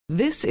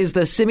This is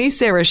the Simi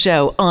Sara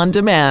Show on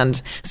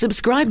demand.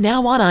 Subscribe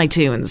now on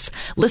iTunes.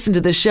 Listen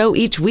to the show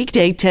each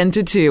weekday 10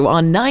 to 2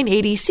 on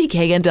 980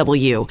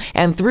 CKNW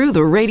and through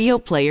the Radio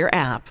Player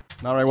app.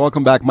 All right,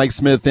 welcome back. Mike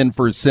Smith in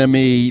for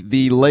Simi.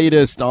 The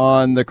latest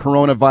on the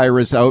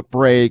coronavirus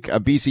outbreak,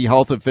 BC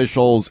health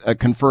officials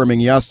confirming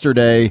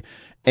yesterday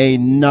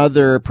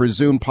another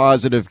presumed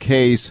positive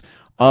case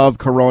of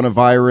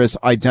coronavirus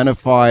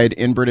identified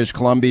in British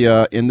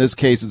Columbia. In this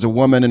case, it's a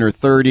woman in her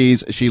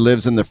 30s. She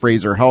lives in the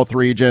Fraser Health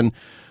region.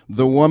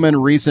 The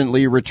woman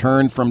recently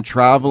returned from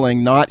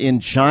traveling not in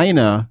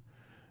China.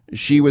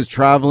 She was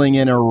traveling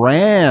in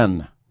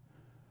Iran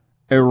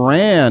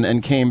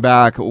and came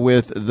back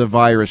with the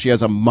virus. She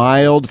has a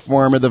mild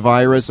form of the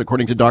virus,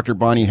 according to Dr.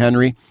 Bonnie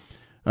Henry,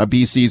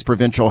 BC's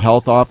provincial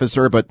health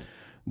officer. But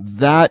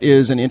that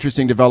is an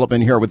interesting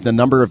development here with the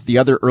number of the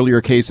other earlier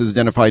cases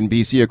identified in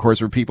BC, of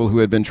course, were people who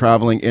had been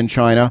traveling in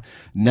China.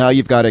 Now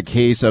you've got a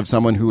case of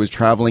someone who was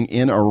traveling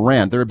in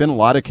Iran. There have been a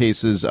lot of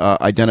cases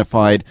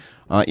identified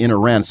in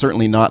Iran,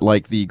 certainly not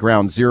like the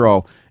ground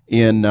zero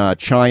in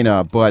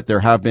China, but there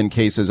have been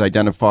cases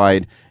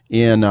identified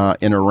in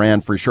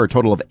Iran for sure. A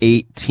total of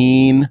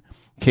 18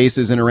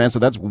 cases in Iran. So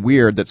that's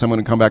weird that someone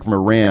would come back from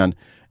Iran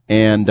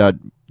and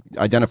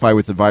identify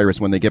with the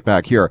virus when they get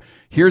back here.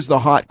 Here's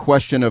the hot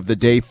question of the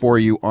day for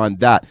you on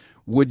that.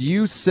 Would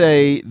you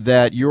say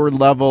that your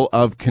level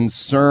of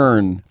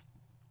concern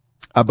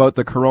about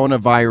the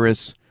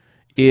coronavirus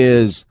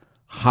is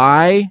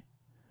high,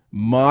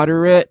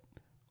 moderate,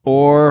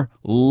 or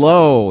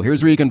low?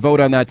 Here's where you can vote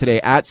on that today,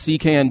 at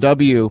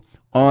CKNW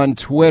on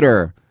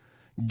Twitter.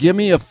 Give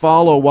me a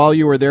follow while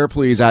you are there,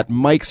 please, at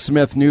Mike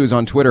Smith News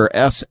on Twitter,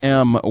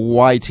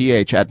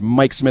 SMYTH, at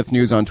Mike Smith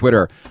News on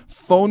Twitter.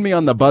 Phone me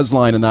on the buzz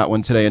line on that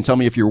one today and tell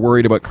me if you're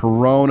worried about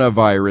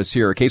coronavirus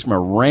here. A case from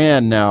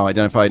Iran now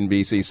identified in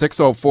BC.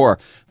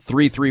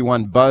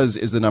 604-331-BUZZ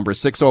is the number,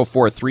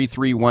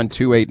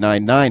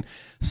 604-331-2899.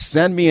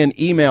 Send me an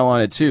email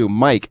on it too,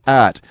 Mike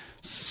at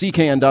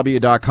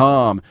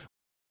CKNW.com.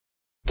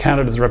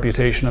 Canada's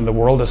reputation in the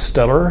world is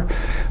stellar.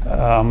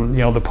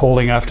 The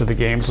polling after the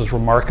games was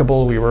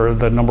remarkable. We were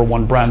the number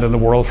one brand in the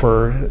world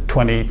for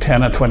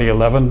 2010 and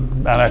 2011,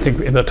 and I think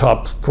in the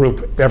top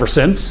group ever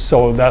since,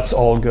 so that's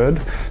all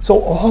good.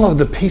 So all of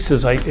the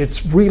pieces,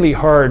 it's really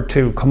hard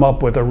to come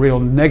up with a real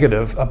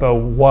negative about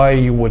why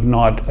you would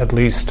not at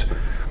least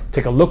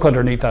take a look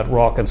underneath that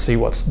rock and see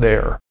what's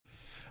there.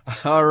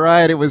 All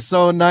right, it was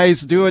so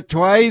nice. Do it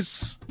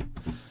twice.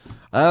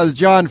 That was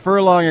John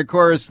Furlong, of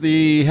course,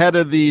 the head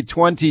of the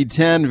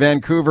 2010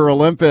 Vancouver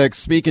Olympics,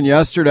 speaking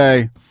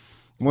yesterday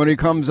when he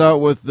comes out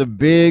with the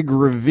big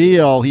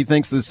reveal. He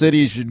thinks the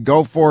city should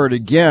go for it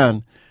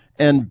again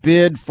and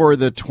bid for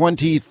the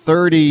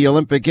 2030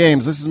 Olympic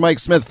Games. This is Mike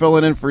Smith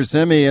filling in for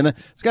Simi, and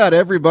it's got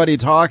everybody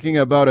talking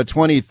about a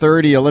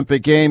 2030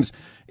 Olympic Games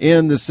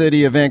in the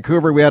city of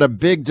Vancouver. We had a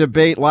big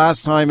debate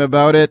last time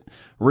about it.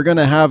 We're going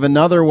to have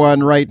another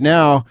one right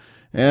now.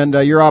 And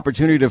your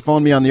opportunity to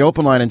phone me on the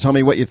open line and tell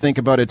me what you think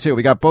about it, too.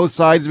 We got both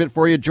sides of it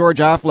for you. George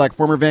Affleck,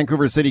 former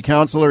Vancouver City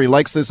Councillor. He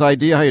likes this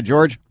idea. How you,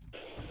 George?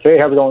 Hey,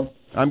 how's it going?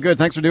 I'm good.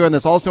 Thanks for doing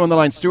this. Also on the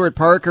line, Stuart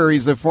Parker.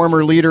 He's the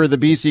former leader of the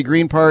BC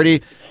Green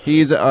Party.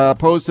 He's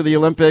opposed to the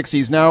Olympics.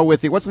 He's now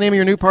with the... What's the name of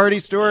your new party,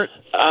 Stuart?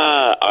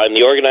 I'm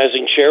the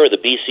organizing chair of the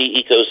BC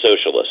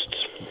Eco-Socialists.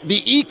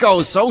 The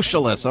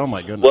Eco-Socialists. Oh,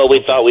 my goodness. Well,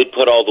 we thought we'd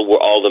put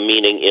all the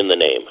meaning in the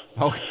name.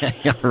 Okay,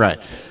 all right.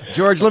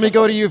 George, let me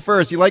go to you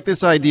first. You like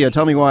this idea.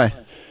 Tell me why.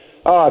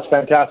 Oh, it's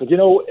fantastic.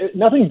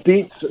 Nothing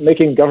beats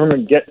making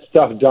government get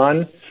stuff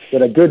done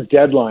than a good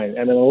deadline.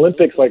 And an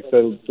Olympics like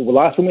the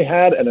last one we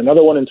had and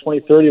another one in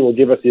 2030 will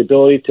give us the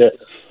ability to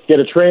get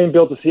a train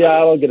built to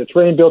Seattle, get a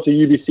train built to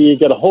UBC,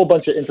 get a whole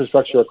bunch of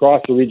infrastructure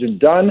across the region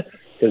done,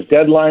 because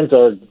deadlines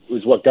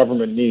is what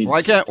government needs.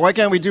 Why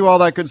can't we do all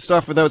that good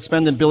stuff without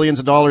spending billions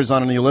of dollars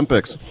on the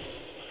Olympics?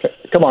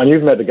 Come on,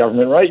 you've met the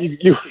government, right?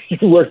 You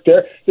work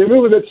there. They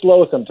move a bit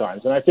slow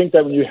sometimes. And I think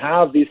that when you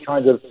have these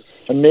kinds of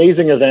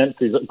amazing events,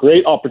 these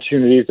great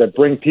opportunities that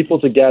bring people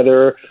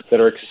together,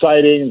 that are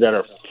exciting, that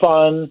are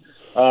fun,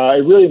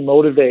 it really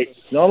motivates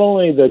not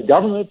only the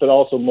government, but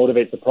also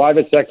motivates the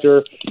private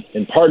sector.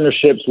 In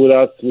partnerships with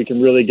us, we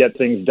can really get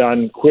things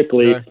done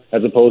quickly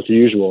as opposed to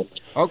usual.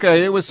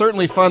 Okay, it was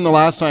certainly fun the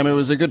last time. It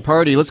was a good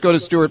party. Let's go to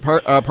Stuart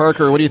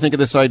Parker. What do you think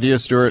of this idea,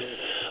 Stuart?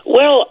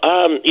 Well,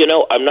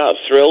 I'm not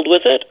thrilled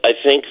with it. I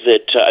think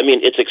that,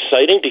 it's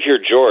exciting to hear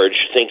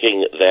George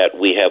thinking that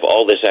we have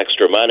all this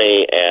extra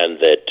money and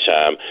that,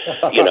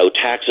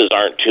 taxes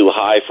aren't too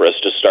high for us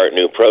to start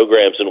new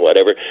programs and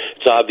whatever.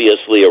 It's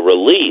obviously a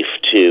relief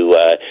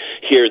to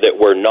hear that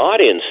we're not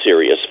in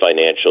serious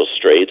financial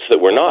straits, that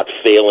we're not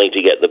failing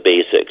to get the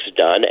basics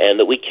done, and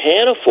that we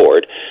can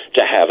afford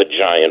to have a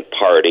giant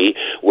party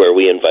where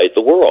we invite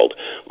the world.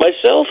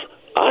 Myself,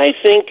 I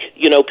think,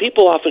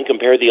 people often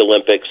compare the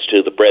Olympics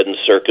to the bread and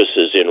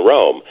circuses in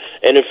Rome.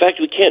 And in fact,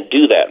 we can't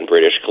do that in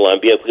British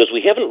Columbia because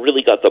we haven't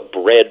really got the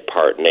bread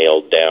part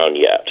nailed down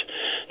yet.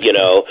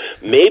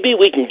 Maybe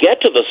we can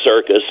get to the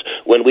circus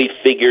when we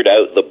figured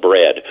out the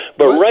bread.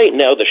 But right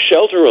now, the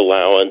shelter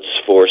allowance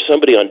for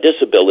somebody on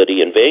disability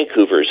in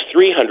Vancouver is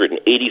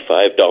 $385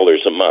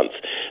 a month.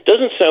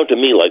 Doesn't sound to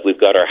me like we've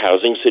got our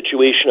housing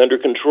situation under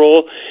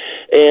control.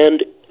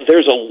 And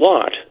there's a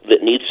lot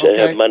that needs to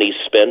have money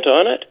spent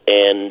on it,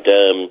 and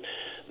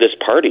this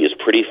party is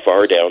pretty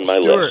far down my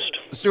list.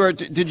 Stuart,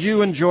 did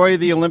you enjoy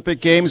the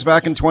Olympic Games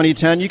back in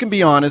 2010? You can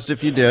be honest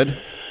if you did.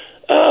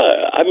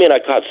 I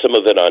caught some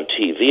of it on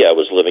TV. I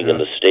was living in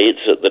the States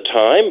at the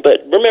time,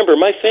 but remember,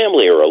 my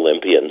family are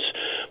Olympians.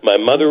 My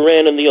mother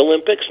ran in the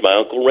Olympics, my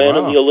uncle ran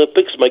in the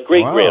Olympics, my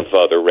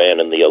great-grandfather ran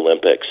in the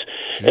Olympics.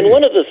 And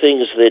one of the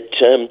things that...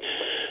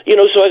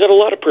 so I got a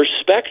lot of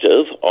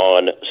perspective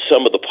on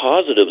some of the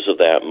positives of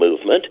that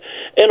movement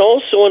and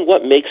also on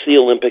what makes the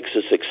Olympics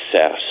a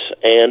success.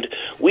 And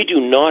we do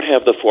not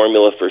have the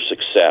formula for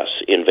success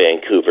in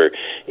Vancouver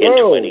in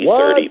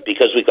 2030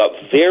 because we've got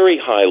very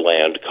high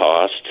land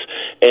costs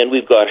and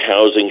we've got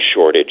housing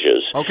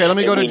shortages. Okay, let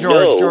me go to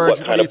George. George,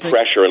 what kind of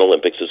pressure an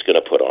Olympics is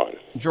going to put on.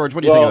 George,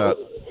 what do you think of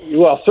that?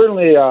 Well,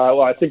 certainly,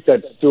 I think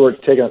that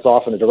Stuart's taken us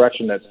off in a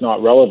direction that's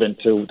not relevant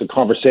to the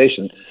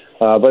conversation.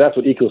 But that's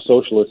what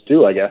eco-socialists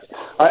do, I guess.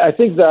 I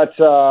think that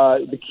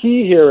the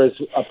key here is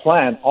a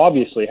plan,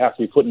 obviously, has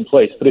to be put in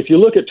place. But if you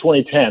look at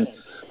 2010,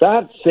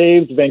 that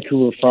saved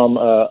Vancouver from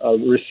a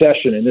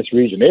recession in this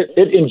region.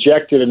 It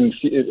injected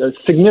a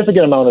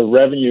significant amount of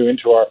revenue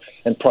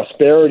and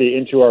prosperity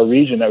into our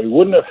region that we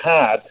wouldn't have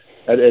had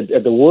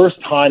at the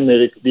worst time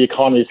that the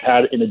economy's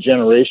had in a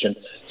generation.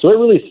 So it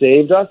really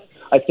saved us.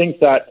 I think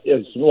that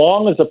as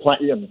long as the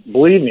plan,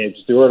 believe me,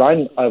 Stuart,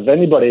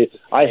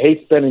 I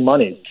hate spending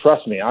money.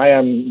 Trust me, I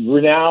am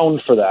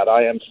renowned for that.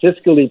 I am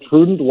fiscally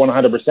prudent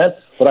 100%,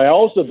 but I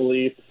also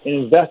believe in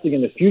investing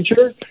in the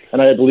future,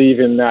 and I believe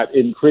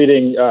in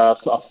creating a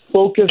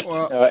focused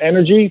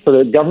energy for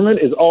the government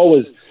is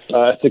always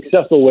a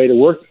successful way to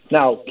work.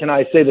 Now, can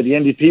I say that the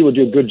NDP would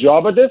do a good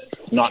job at this?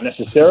 Not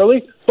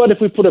necessarily, but if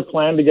we put a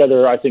plan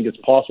together, I think it's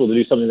possible to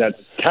do something that's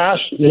cash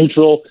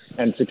neutral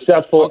and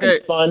successful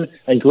and fun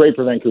and great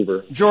for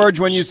Vancouver. George,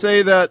 when you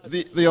say that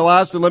the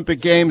last Olympic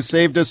Games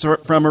saved us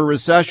from a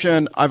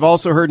recession, I've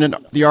also heard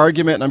the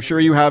argument, and I'm sure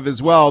you have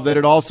as well, that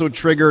it also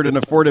triggered an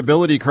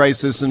affordability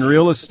crisis in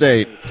real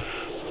estate.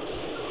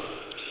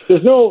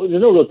 There's no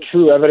real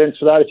true evidence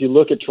for that. If you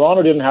look at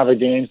Toronto, didn't have a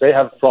games. They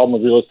have a problem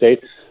with real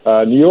estate.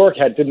 New York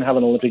didn't have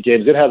an Olympic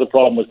Games. It has a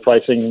problem with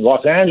pricing.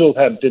 Los Angeles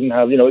didn't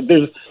have.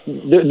 There's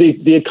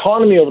the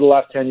economy over the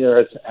last 10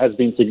 years has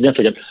been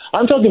significant.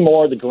 I'm talking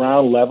more at the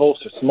ground level,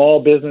 so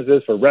small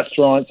businesses, for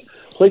restaurants,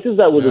 places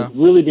that would have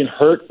really been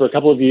hurt for a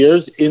couple of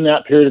years in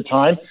that period of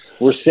time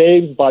were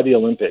saved by the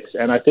Olympics,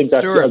 and I think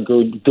that's a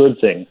good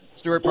thing.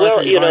 Stuart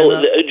Parker,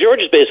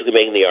 George is basically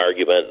making the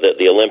argument that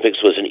the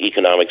Olympics was an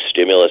economic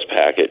stimulus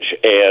package,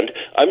 and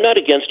I'm not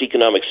against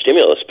economic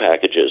stimulus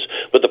packages,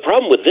 but the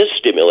problem with this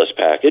stimulus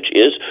package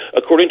is,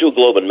 according to a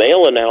Globe and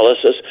Mail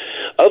analysis,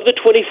 of the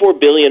 $24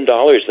 billion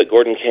that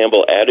Gordon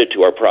Campbell added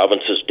to our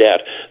province's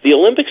debt, the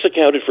Olympics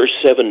accounted for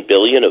 $7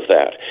 billion of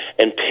that,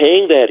 and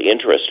paying that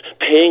interest,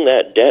 paying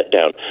that debt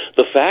down,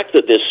 the fact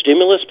that this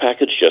stimulus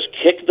package just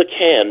kicked the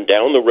can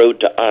down the road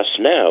to us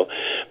now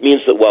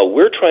means that while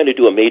we're trying to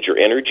do a major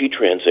energy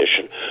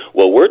transition,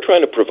 while we're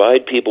trying to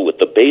provide people with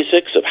the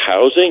basics of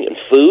housing and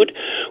food,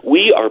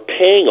 we are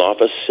paying off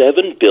a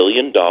 $7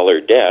 billion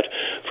debt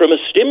from a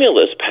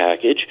stimulus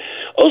package.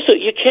 Also,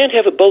 you can't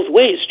have it both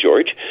ways,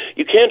 George.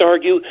 You can't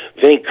argue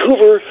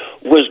Vancouver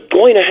was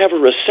going to have a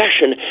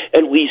recession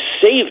and we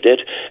saved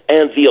it,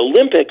 and the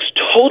Olympics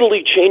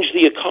totally changed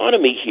the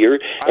economy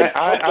here and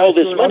pumped all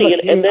this money in,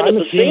 and then at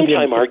the same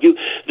time argue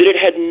that it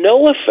had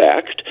no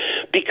effect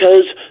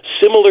because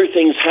similar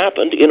things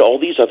happened in all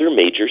these other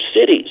major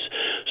cities.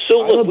 So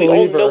look, we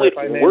all know it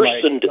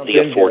worsened the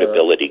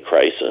affordability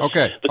crisis.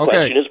 The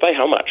question is by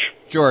how much?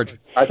 George.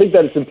 I think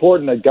that it's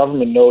important that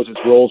government knows its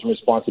roles and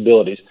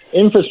responsibilities.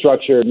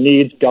 Infrastructure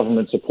needs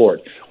government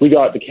support. We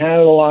got the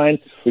Canada Line,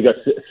 we got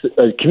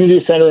a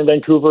community center in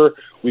Vancouver,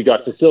 we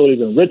got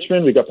facilities in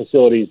Richmond, we got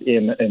facilities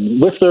in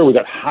Whistler, we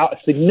got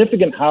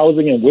significant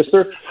housing in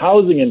Whistler,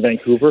 housing in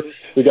Vancouver.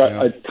 We got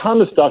a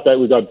ton of stuff that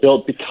we got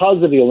built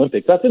because of the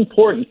Olympics. That's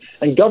important.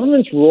 And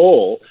government's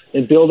role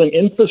in building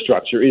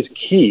infrastructure is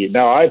key.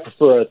 Now, I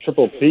prefer a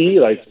triple P,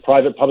 like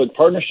private-public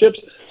partnerships,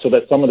 so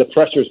that some of the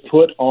pressure is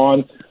put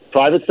on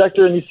private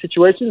sector in these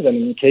situations. And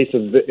in the case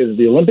of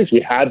the Olympics,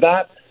 we had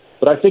that.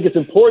 But I think it's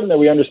important that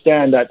we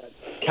understand that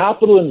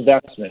capital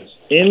investments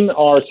in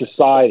our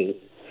society,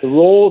 the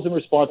roles and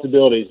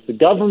responsibilities, the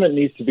government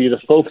needs to be the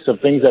focus of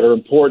things that are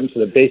important for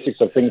the basics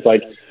of things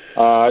like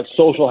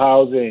social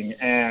housing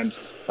and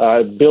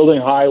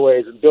building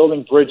highways and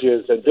building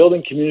bridges and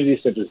building community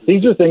centers.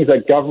 These are things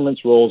that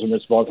government's roles and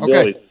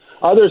responsibilities.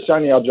 Other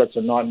shiny objects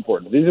are not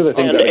important. These are the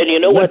things and you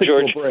know what,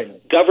 George?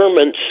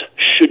 Governments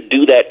should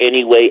do that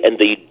anyway, and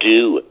they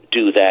do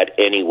that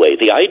anyway.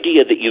 The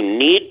idea that you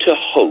need to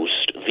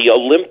host the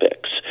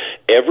Olympics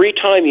every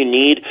time you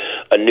need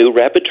a new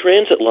rapid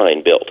transit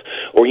line built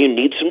or you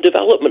need some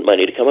development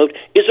money to come out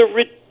is a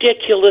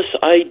ridiculous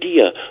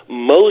idea.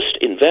 Most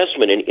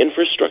investment in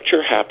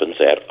infrastructure happens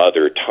at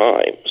other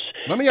times.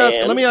 Let me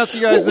ask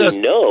you guys this.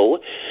 What we know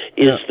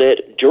is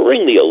that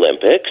during the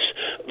Olympics,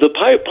 the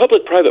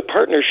public-private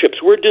partnerships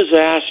were a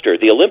disaster.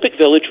 The Olympic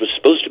Village was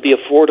supposed to be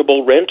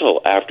affordable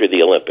rental after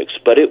the Olympics,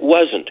 but it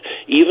wasn't.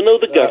 Even though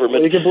the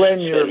government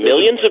spent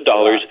millions of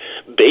dollars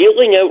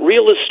bailing out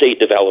real estate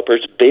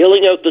developers,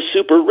 bailing out the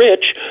super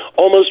rich,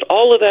 almost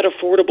all of that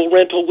affordable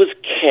rental was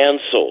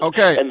canceled.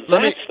 Okay, and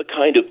that's the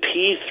kind of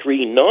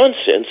P3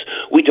 nonsense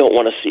we don't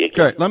want to see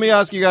again. Okay, let me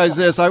ask you guys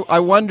this. I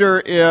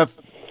wonder if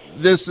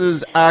this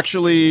is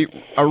actually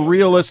a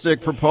realistic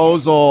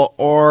proposal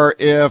or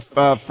if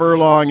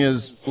Furlong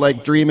is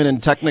like dreaming in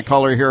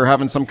Technicolor here,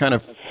 having some kind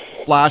of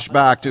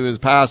flashback to his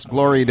past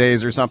glory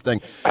days or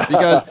something.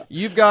 Because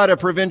you've got a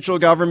provincial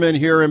government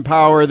here in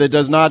power that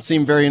does not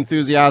seem very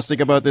enthusiastic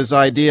about this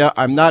idea.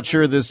 I'm not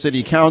sure this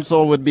city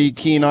council would be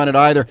keen on it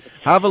either.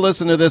 Have a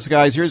listen to this,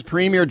 guys. Here's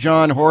Premier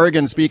John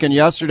Horgan speaking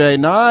yesterday,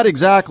 not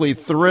exactly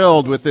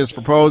thrilled with this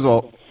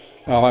proposal.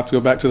 I'll have to go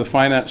back to the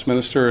finance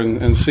minister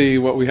and see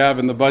what we have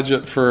in the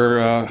budget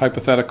for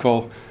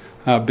hypothetical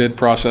bid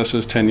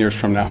processes 10 years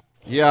from now.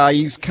 Yeah,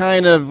 he's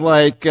kind of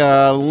like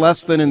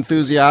less than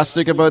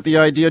enthusiastic about the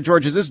idea.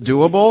 George, is this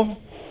doable?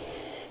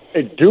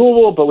 It's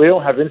doable, but we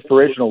don't have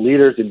inspirational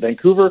leaders in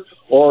Vancouver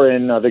or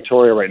in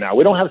Victoria right now.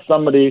 We don't have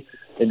somebody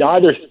in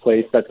either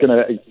place that's going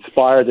to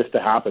inspire this to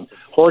happen.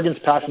 Horgan's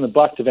passing the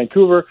buck to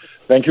Vancouver.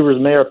 Vancouver's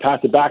mayor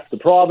passed it back to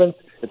the province.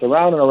 It's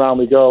around and around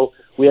we go.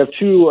 We have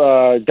two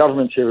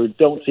governments here who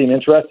don't seem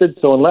interested.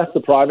 So unless the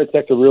private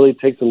sector really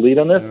takes the lead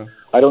on this,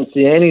 I don't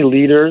see any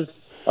leaders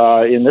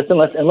in this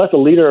unless a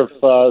leader of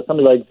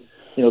somebody like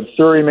the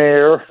Surrey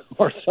mayor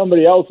or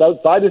somebody else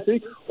outside the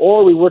city,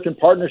 or we work in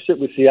partnership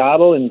with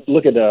Seattle and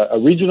look at a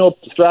regional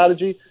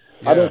strategy.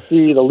 I don't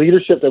see the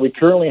leadership that we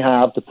currently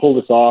have to pull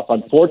this off,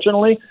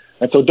 unfortunately.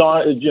 And so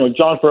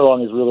John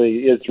Furlong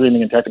is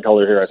dreaming in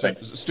Technicolor here, I think.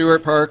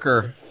 Stuart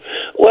Parker.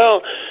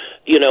 Well,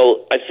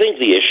 I think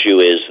the issue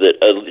is that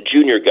a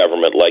junior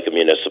government like a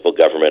municipal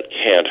government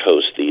can't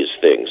host these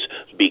things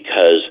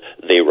because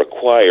they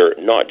require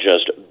not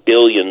just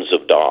billions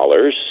of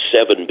dollars,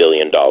 $7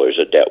 billion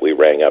of debt we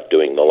rang up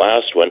doing the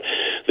last one.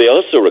 They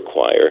also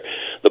require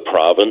the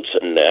province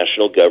and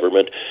national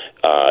government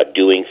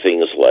doing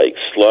things like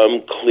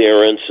slum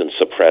clearance and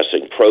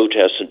suppressing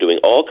protests and doing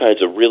all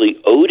kinds of really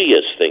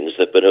odious things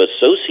that have been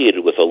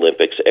associated with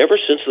Olympics ever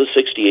since the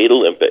 '68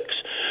 Olympics.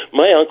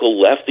 My uncle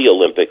left the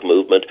Olympic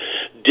movement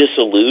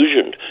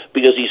disillusioned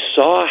because he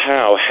saw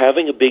how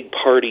having a big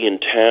party in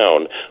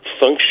town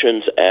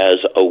functions as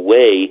a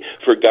way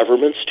for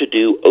governments to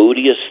do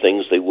odious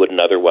things they wouldn't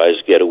otherwise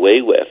get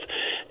away with.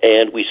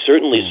 And we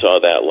certainly saw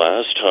that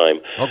last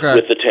time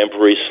with the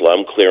temporary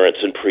slum clearance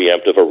and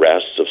preemptive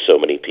arrests of so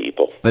many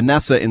people.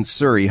 Vanessa in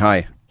Surrey,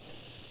 hi.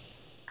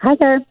 Hi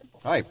there.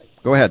 Hi,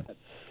 go ahead.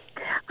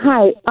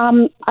 Hi,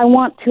 I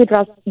want to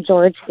address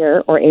George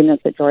here, or aim this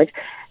at George.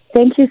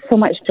 Thank you so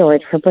much,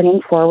 George, for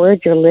bringing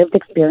forward your lived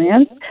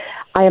experience.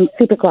 I am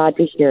super glad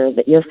to hear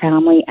that your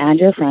family and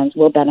your friends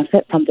will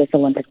benefit from this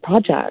Olympic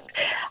project.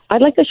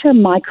 I'd like to share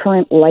my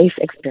current life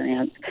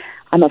experience.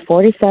 I'm a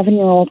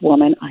 47-year-old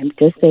woman. I'm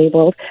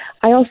disabled.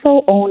 I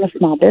also own a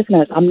small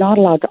business. I'm not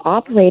allowed to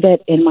operate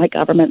it in my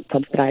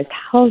government-subsidized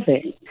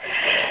housing.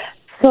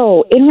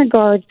 So in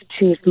regards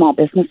to small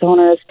business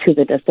owners, to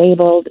the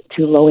disabled,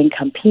 to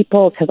low-income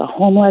people, to the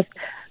homeless,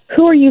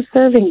 who are you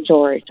serving,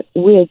 George,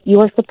 with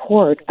your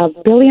support of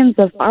billions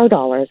of our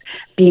dollars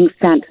being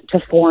sent to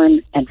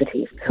foreign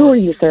entities? Who are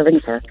you serving,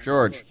 sir?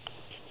 George.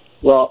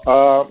 Well,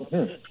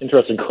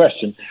 interesting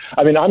question.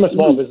 I mean, I'm a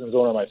small business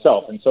owner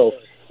myself, and so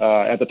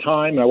at the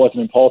time, I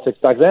wasn't in politics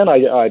back then.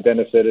 I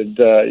benefited,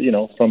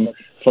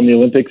 from the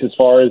Olympics as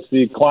far as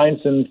the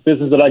clients and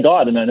business that I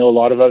got, and I know a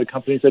lot of other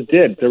companies that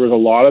did. There was a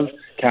lot of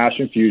cash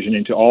infusion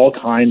into all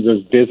kinds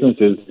of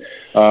businesses,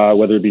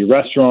 whether it be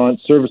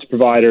restaurants, service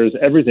providers,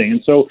 everything.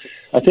 And so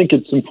I think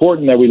it's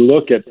important that we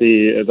look at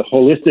the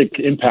holistic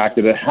impact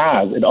that it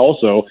has. It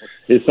also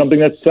is something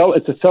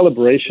it's a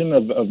celebration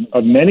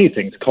of many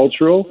things,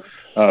 cultural,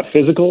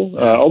 physical,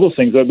 all those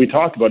things that we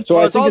talked about. So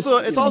it's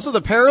also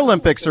the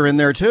Paralympics are in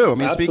there too. I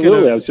mean,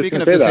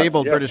 speaking of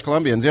disabled British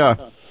Columbians,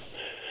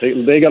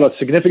 They got a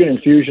significant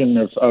infusion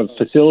of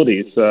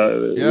facilities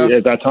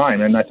at that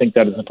time, and I think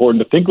that it's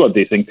important to think about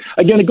these things.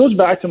 Again, it goes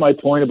back to my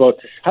point about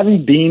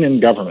having been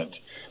in government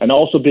and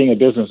also being a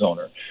business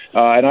owner.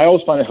 And I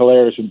always find it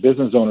hilarious when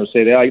business owners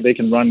say they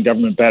can run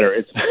government better.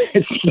 It's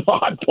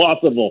not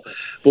possible.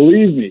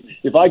 Believe me,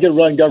 if I could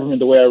run government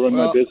the way I run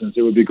my business,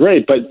 it would be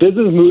great. But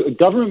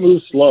government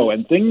moves slow,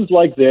 and things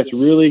like this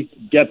really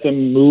get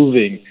them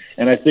moving.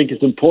 And I think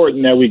it's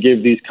important that we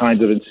give these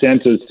kinds of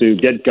incentives to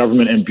get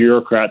government and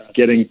bureaucrats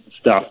getting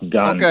stuff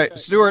done. Okay,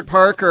 Stuart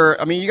Parker,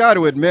 I mean, you got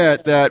to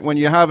admit that when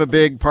you have a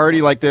big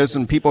party like this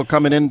and people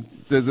coming in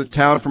the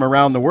town from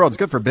around the world, it's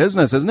good for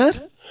business, isn't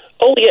it?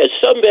 Oh, yes,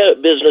 some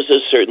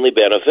businesses certainly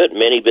benefit.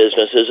 Many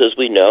businesses, as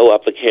we know,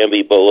 up the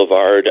Cambie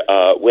Boulevard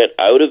went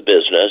out of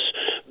business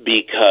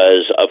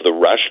because of the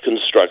rush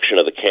construction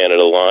of the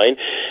Canada Line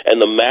and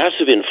the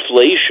massive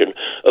inflation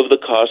of the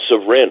costs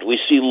of rent.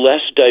 We see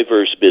less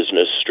diverse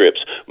business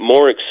strips,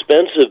 more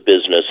expensive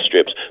business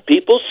strips,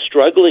 people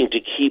struggling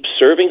to keep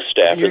serving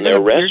staff in their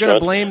restaurants. You're going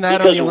to blame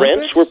that because on the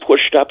Olympics? rents were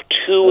pushed up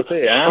too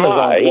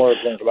high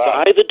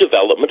by the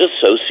development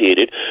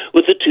associated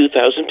with the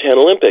 2010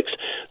 Olympics.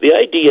 The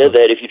idea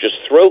that if you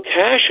just throw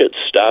cash at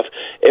stuff,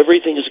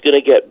 everything is going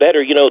to get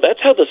better. You know, that's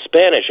how the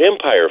Spanish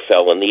Empire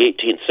fell in the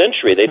 18th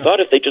century. They thought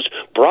if they just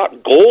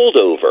brought gold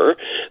over,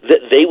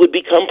 that they would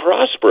become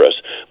prosperous.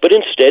 But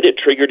instead, it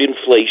triggered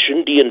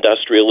inflation,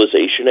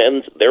 deindustrialization,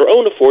 and their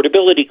own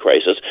affordability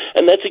crisis.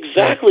 And that's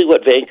exactly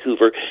what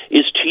Vancouver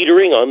is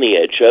teetering on the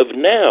edge of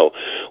now.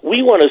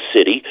 We want a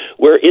city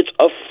where it's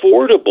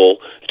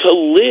affordable to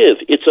live.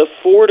 It's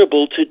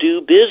affordable to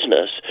do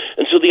business.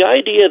 And so the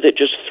idea that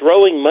just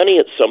throwing money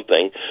at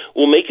something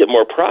will make it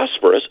more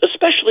prosperous,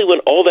 especially when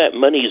all that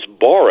money is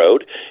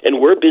borrowed and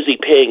we're busy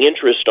paying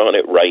interest on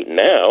it right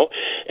now,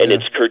 and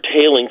it's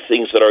curtailing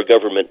things that our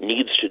government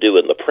needs to do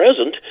in the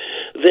present,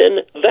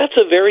 then that's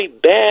a very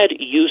bad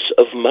use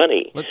of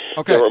money.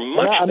 There are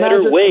much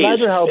better ways.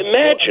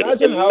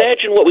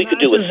 Imagine what we could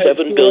do with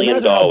 $7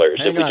 billion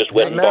if we just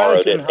went and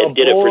borrowed it and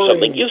did it for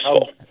something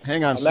useful.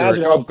 Hang on,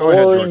 Stuart. Go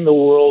ahead,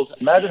 George.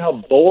 Imagine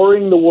how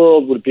boring the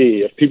world would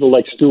be if people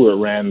like Stuart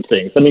ran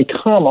things. I mean,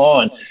 come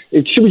on.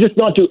 Should we just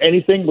not do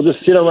anything? We'll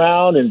just sit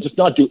around and just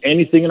not do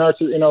anything in our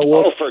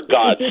world? Oh, for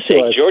God's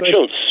sake, George,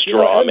 don't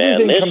straw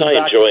man this.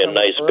 I enjoy a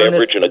nice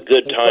beverage and a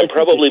good time,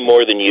 probably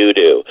more than you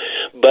do.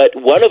 But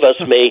one of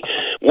us can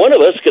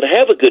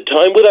have a good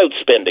time without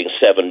spending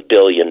 $7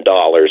 billion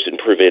in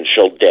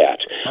provincial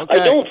debt.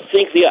 Okay. I don't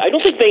think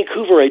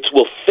Vancouverites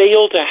will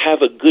fail to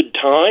have a good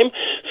time,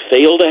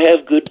 fail to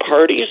have good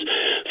parties,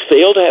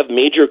 fail to have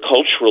major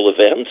cultural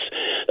events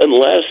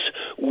unless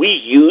we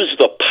use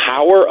the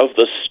power of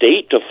the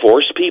state to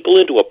force people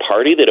into a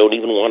party they don't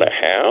even want to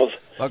have.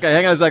 Okay,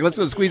 hang on a sec.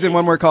 Let's squeeze in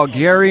one more call.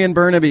 Gary in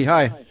Burnaby.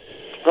 Hi.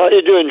 How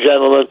you doing,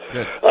 gentlemen?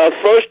 Good.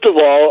 First of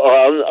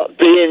all,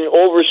 being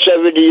over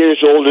 70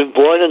 years old and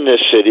born in this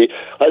city,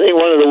 I think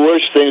one of the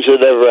worst things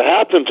that ever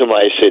happened to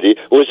my city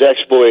was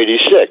Expo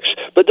 86.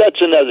 But that's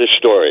another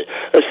story.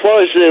 As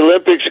far as the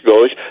Olympics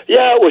goes,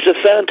 yeah, it was a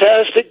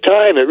fantastic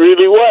time. It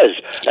really was.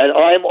 And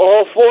I'm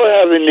all for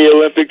having the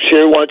Olympics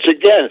here once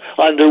again,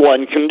 under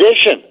one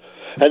condition.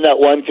 And that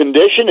one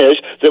condition is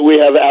that we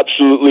have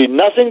absolutely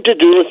nothing to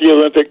do with the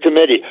Olympic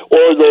Committee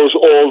or those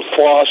old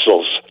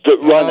fossils that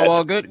run it.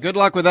 Well, good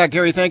luck with that,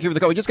 Gary. Thank you for the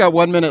call. We just got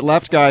 1 minute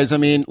left, guys. I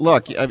mean,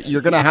 look,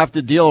 you're going to have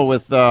to deal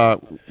with the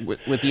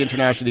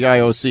international, the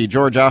IOC.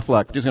 George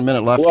Affleck, just a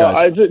minute left,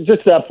 guys. Just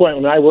at that point,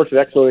 when I worked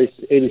at Expo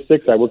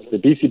 86, I worked at the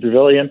BC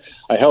Pavilion.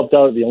 I helped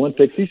out at the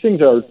Olympics. These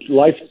things are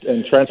life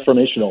and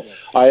transformational.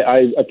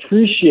 I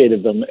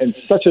appreciated them as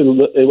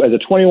a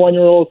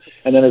 21-year-old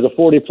and then as a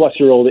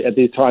 40-plus-year-old at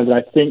these times. And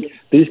I think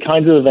these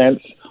kinds of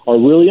events are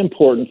really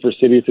important for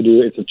cities to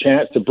do. It's a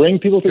chance to bring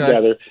people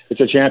together. It's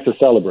a chance to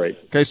celebrate.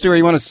 Okay, Stuart,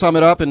 you want to sum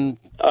it up in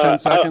 10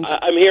 seconds?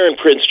 I'm here in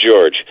Prince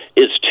George.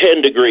 It's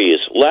 10 degrees.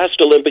 Last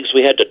Olympics,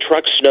 we had to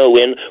truck snow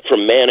in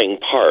from Manning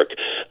Park.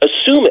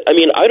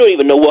 I don't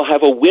even know we'll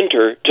have a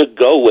winter to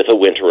go with a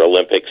Winter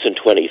Olympics in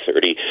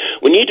 2030.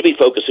 We need to be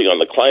focusing on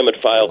the climate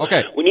file.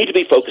 Okay. We need to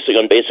be focusing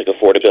on basic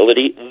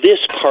affordability. This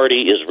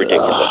party is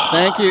ridiculous.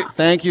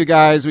 Thank you,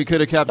 guys. We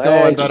could have kept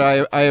going, but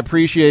I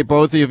appreciate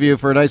both of you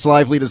for a nice,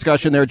 lively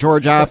discussion there.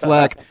 George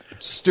Affleck,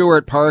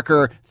 Stuart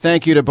Parker,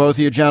 thank you to both of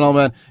you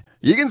gentlemen.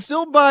 You can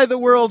still buy the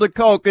world of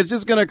Coke. It's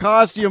just going to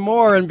cost you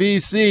more in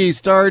BC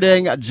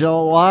starting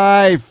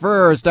July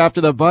 1st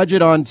after the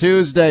budget on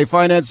Tuesday.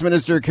 Finance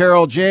Minister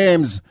Carol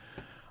James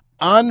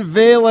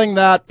unveiling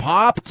that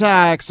pop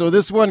tax. So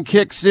this one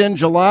kicks in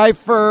July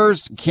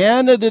 1st,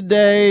 Canada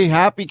Day.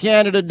 Happy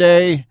Canada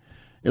Day.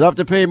 You'll have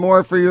to pay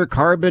more for your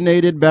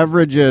carbonated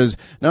beverages.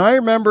 Now, I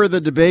remember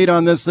the debate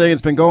on this thing.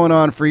 It's been going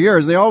on for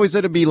years. They always said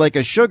it'd be like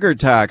a sugar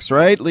tax,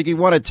 right? Like you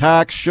want to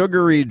tax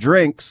sugary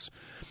drinks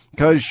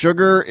because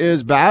sugar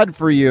is bad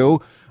for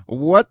you.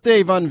 What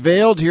they've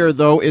unveiled here,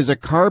 though, is a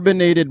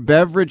carbonated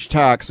beverage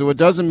tax. So it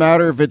doesn't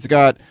matter if it's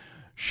got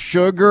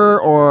sugar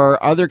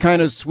or other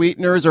kind of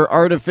sweeteners or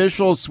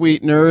artificial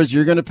sweeteners,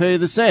 you're going to pay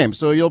the same.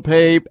 So you'll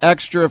pay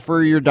extra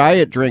for your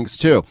diet drinks,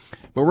 too.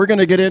 But we're going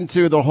to get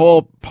into the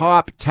whole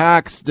pop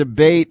tax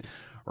debate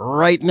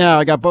right now.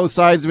 I got both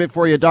sides of it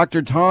for you.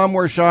 Dr. Tom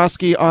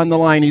Warshawski on the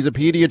line. He's a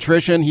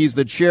pediatrician. He's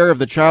the chair of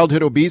the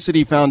Childhood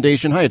Obesity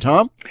Foundation. Hi,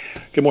 Tom.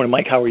 Good morning,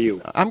 Mike. How are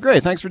you? I'm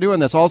great. Thanks for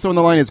doing this. Also on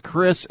the line is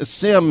Chris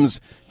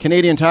Sims,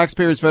 Canadian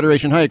Taxpayers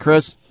Federation. Hi,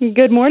 Chris.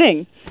 Good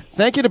morning.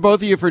 Thank you to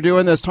both of you for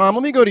doing this. Tom,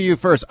 let me go to you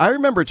first. I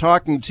remember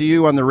talking to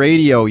you on the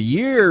radio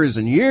years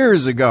and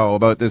years ago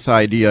about this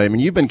idea. I mean,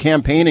 you've been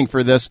campaigning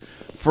for this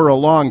for a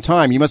long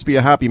time. You must be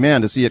a happy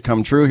man to see it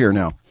come true here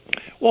now.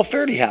 Well,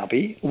 fairly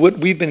happy. What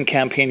we've been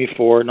campaigning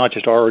for, not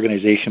just our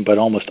organization, but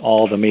almost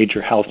all the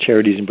major health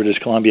charities in British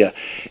Columbia,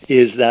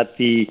 is that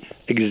the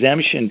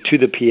exemption to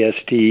the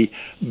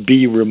PST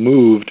be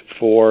removed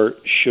for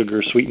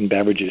sugar-sweetened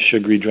beverages,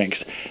 sugary drinks.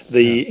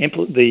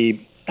 The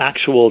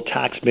actual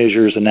tax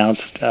measures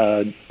announced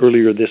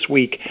earlier this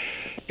week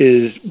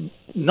is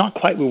not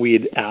quite what we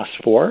had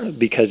asked for,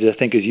 because I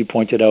think, as you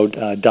pointed out,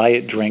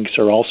 diet drinks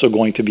are also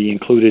going to be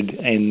included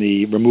in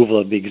the removal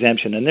of the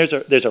exemption. And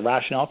there's a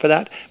rationale for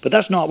that, but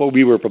that's not what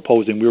we were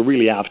proposing. We were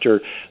really after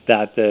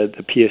that the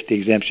PST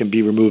exemption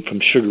be removed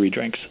from sugary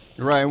drinks.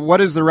 Right. What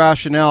is the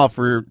rationale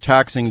for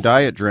taxing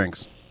diet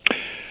drinks?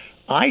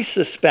 I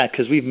suspect,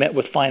 because we've met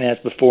with finance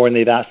before, and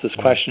they've asked this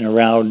question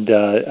around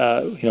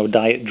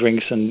diet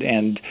drinks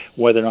and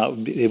whether or not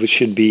it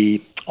should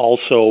be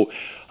also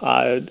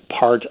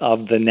part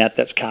of the net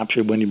that's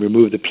captured when you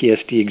remove the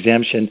PST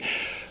exemption.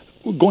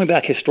 Going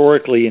back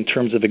historically in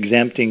terms of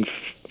exempting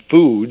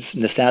foods,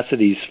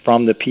 necessities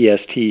from the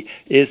PST,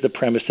 is the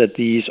premise that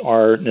these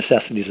are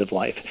necessities of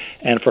life.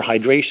 And for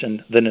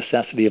hydration, the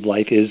necessity of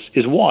life is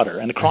water.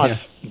 And across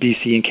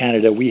BC and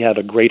Canada, we have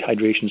a great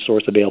hydration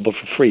source available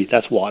for free.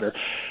 That's water.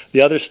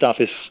 The other stuff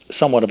is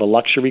somewhat of a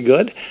luxury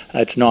good.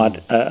 It's not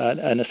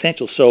an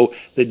essential. So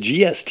the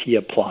GST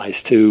applies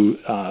to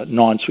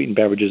non-sweetened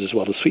beverages as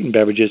well as sweetened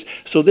beverages.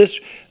 So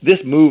this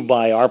move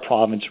by our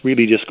province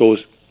really just goes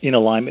in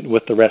alignment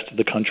with the rest of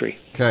the country.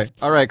 Okay.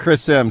 All right,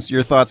 Chris Sims,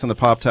 your thoughts on the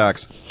pop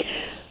tax?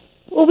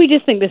 Well, we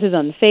just think this is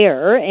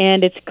unfair,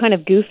 and it's kind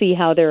of goofy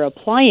how they're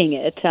applying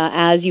it.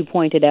 As you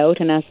pointed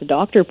out, and as the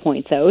doctor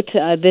points out,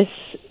 this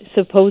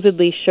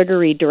supposedly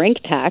sugary drink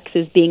tax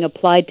is being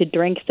applied to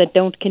drinks that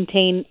don't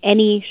contain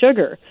any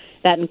sugar.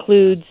 That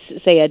includes,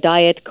 say, a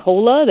diet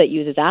cola that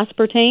uses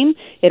aspartame.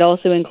 It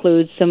also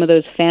includes some of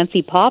those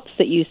fancy pops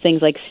that use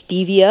things like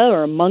stevia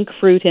or monk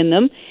fruit in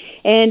them.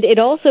 And it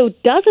also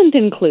doesn't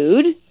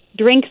include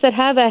drinks that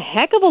have a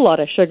heck of a lot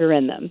of sugar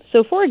in them.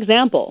 So, for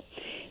example,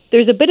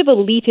 there's a bit of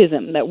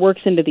elitism that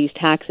works into these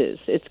taxes.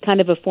 It's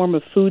kind of a form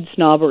of food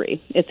snobbery.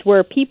 It's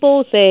where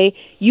people say,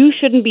 you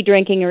shouldn't be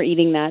drinking or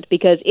eating that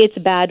because it's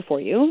bad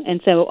for you,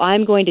 and so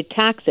I'm going to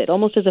tax it,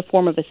 almost as a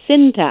form of a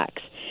sin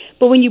tax.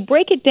 But when you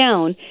break it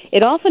down,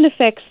 it often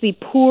affects the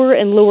poor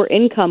and lower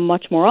income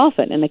much more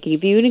often. And I can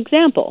give you an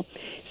example.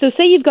 So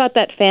say you've got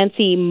that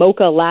fancy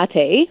mocha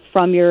latte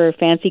from your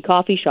fancy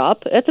coffee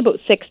shop. That's about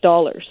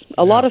 $6.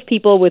 A lot of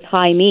people with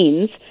high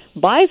means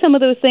buy some of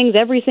those things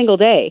every single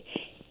day.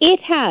 It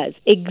has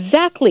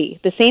exactly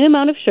the same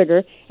amount of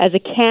sugar as a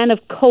can of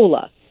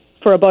cola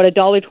for about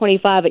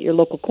 $1.25 at your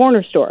local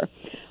corner store.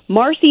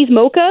 Marcy's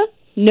mocha,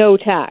 no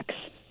tax.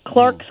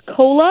 Clark's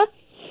cola,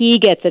 he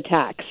gets a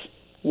tax.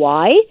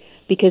 Why?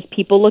 Because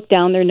people look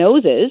down their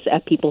noses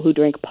at people who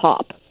drink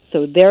pop.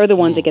 So they're the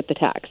ones that get the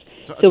tax.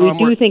 So we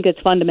do think it's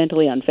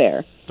fundamentally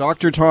unfair.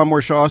 Dr. Tom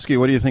Warshawski,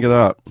 what do you think of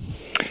that?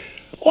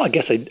 Well, I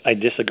guess I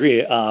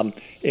disagree.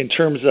 In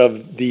terms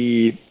of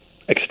the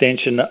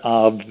extension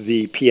of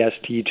the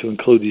PST to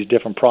include these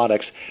different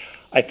products,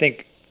 I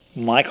think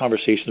my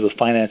conversations with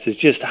finance is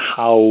just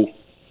how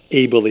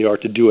able they are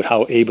to do it,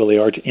 how able they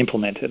are to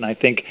implement it. And I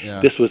think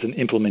this was an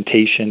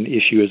implementation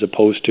issue as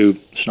opposed to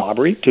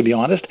snobbery, to be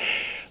honest.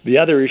 The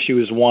other issue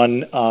is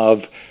one of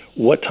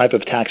what type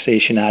of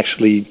taxation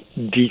actually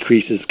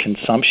decreases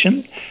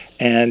consumption.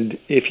 And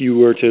if you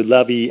were to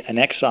levy an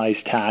excise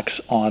tax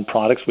on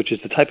products, which is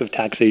the type of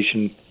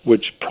taxation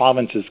which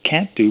provinces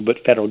can't do, but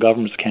federal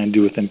governments can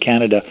do within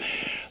Canada,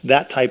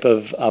 that type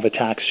of a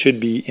tax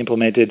should be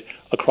implemented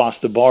across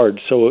the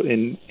board. So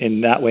in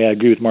that way, I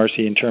agree with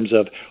Marcy in terms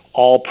of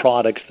all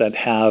products that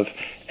have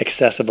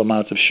excessive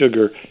amounts of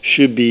sugar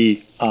should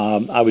be,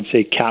 I would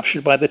say,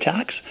 captured by the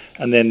tax,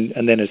 and then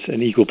it's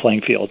an equal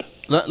playing field.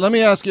 Let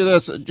me ask you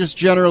this, just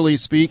generally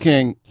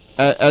speaking,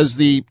 as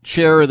the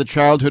chair of the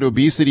Childhood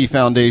Obesity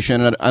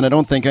Foundation, and I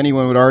don't think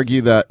anyone would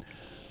argue that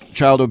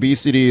child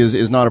obesity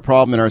is not a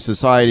problem in our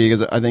society,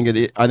 because I think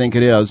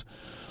it is.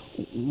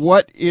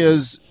 What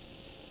is?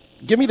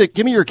 Give me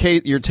your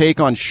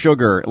take on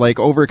sugar, like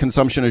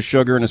overconsumption of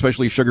sugar, and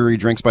especially sugary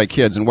drinks by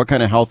kids, and what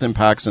kind of health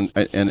impacts and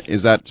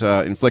is that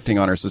inflicting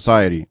on our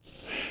society?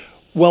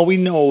 Well, we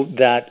know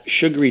that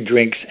sugary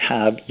drinks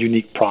have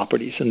unique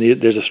properties, and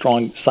there's a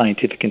strong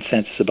scientific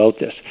consensus about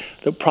this.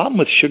 The problem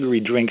with sugary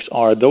drinks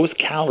are those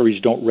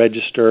calories don't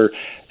register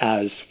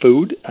as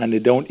food, and they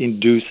don't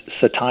induce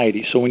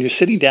satiety. So when you're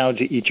sitting down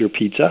to eat your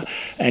pizza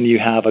and you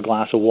have a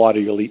glass of water,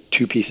 you'll eat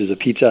 2 pieces of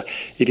pizza.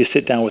 If you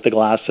sit down with a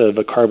glass of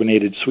a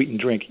carbonated sweetened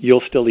drink,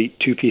 you'll still eat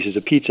 2 pieces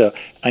of pizza,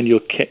 and you'll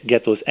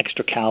get those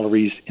extra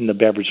calories in the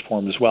beverage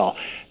form as well.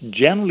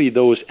 Generally,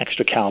 those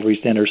extra calories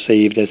then are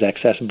saved as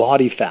excess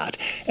body fat.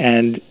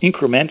 And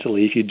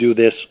incrementally, if you do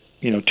this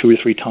 2 or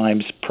 3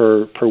 times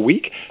per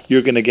week,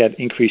 you're going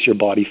to increase your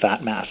body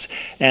fat mass.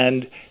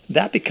 And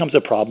that becomes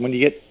a problem when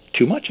you get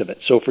too much of it.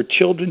 So for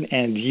children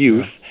and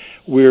youth,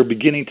 we're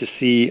beginning to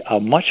see a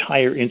much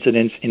higher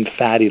incidence in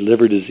fatty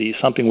liver disease,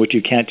 something which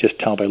you can't just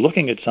tell by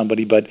looking at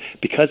somebody, but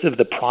because of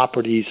the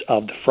properties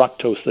of the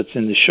fructose that's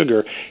in the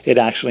sugar, it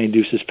actually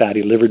induces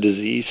fatty liver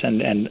disease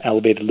and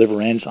elevated liver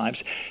enzymes.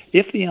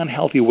 If the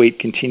unhealthy weight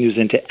continues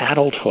into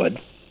adulthood,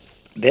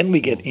 then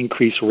we get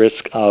increased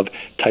risk of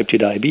type 2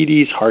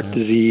 diabetes, heart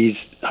disease,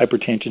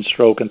 hypertension,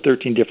 stroke, and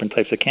 13 different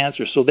types of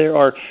cancer. So there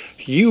are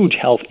huge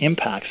health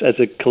impacts. As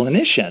a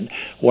clinician,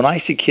 when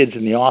I see kids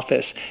in the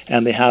office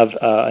and they have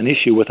an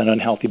issue with an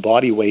unhealthy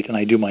body weight and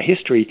I do my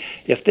history,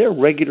 if they're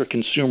regular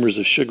consumers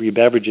of sugary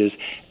beverages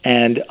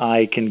and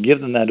I can give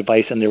them that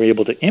advice and they're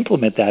able to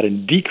implement that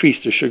and decrease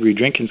their sugary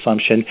drink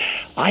consumption,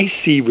 I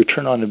see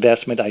return on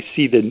investment. I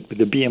see the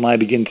BMI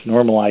begin to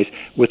normalize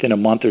within a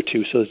month or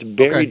two. So it's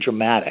very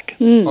dramatic.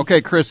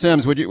 Okay, Chris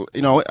Sims,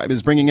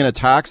 is bringing in a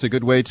tax a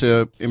good way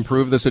to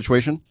improve the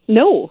situation?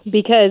 No,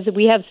 because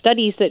we have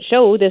studies that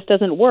show this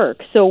doesn't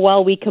work. So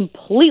while we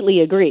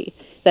completely agree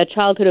that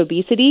childhood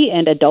obesity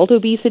and adult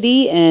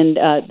obesity and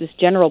this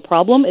general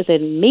problem is a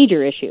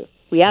major issue,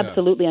 we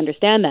absolutely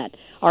understand that.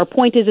 Our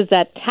point is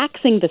that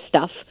taxing the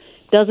stuff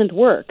doesn't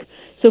work.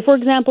 So, for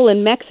example,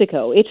 in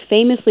Mexico, it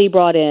famously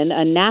brought in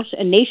a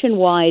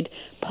nationwide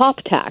pop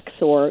tax,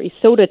 or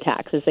soda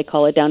tax, as they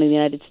call it down in the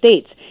United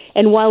States.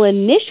 And while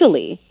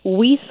initially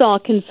we saw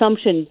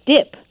consumption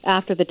dip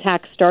after the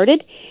tax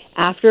started,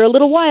 after a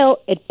little while,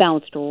 it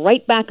bounced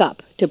right back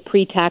up to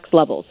pre-tax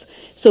levels.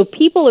 So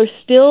people are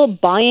still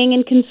buying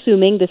and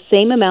consuming the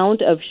same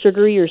amount of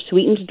sugary or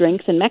sweetened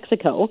drinks in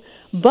Mexico,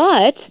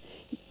 but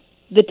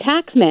the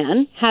tax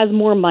man has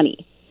more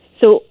money.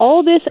 So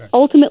all this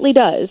ultimately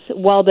does,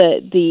 while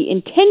the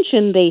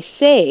intention they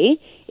say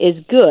is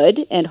good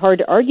and hard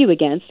to argue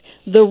against,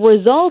 the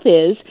result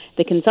is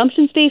the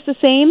consumption stays the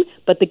same,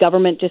 but the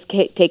government just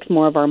takes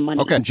more of our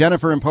money. Okay,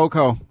 Jennifer in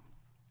Poco.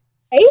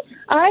 Hey,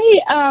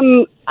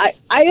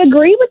 I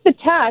agree with the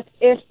tax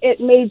if it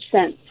made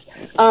sense.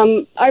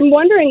 I'm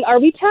wondering, are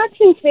we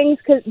taxing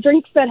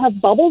drinks that have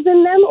bubbles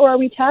in them, or are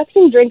we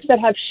taxing drinks that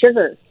have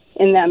sugar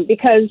in them?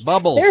 Because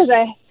bubbles. There's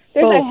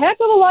a heck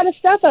of a lot of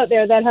stuff out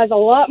there that has a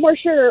lot more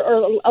sugar,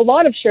 or a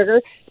lot of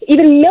sugar.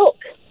 Even milk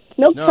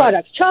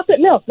products, chocolate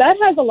milk, that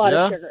has a lot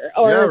of sugar.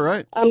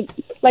 Or,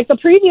 like the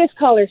previous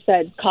caller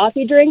said,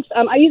 coffee drinks.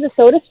 I use a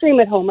SodaStream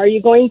at home. Are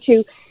you going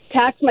to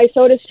tax my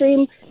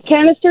SodaStream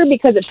canister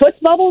because it puts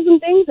bubbles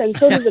and things, and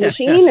so does the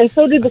machine, and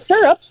so do the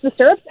syrups? The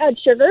syrups add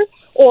sugar.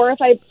 Or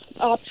if I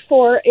opt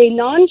for a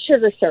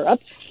non-sugar syrup,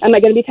 am I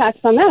going to be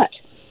taxed on that?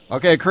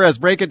 Okay, Chris,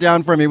 break it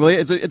down for me, will you?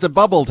 It's a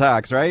bubble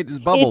tax, right? It's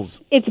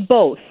bubbles. It's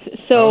both.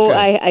 So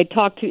I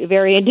talked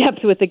very in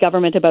depth with the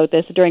government about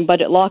this during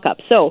budget lockup.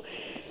 So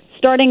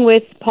starting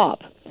with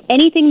pop,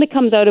 anything that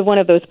comes out of one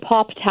of those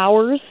pop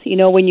towers,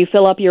 when you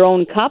fill up your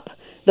own cup,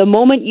 the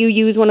moment you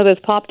use one of those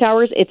pop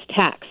towers, it's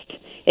taxed.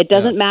 It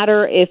doesn't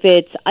matter if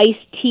it's iced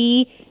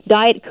tea,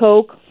 Diet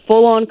Coke,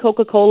 full-on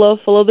Coca-Cola,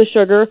 full of the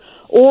sugar,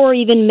 or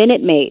even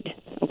Minute Maid,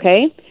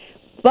 okay?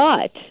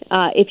 But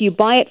if you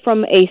buy it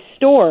from a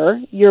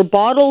store, your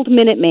bottled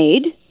Minute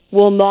Maid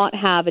will not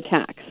have a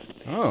tax.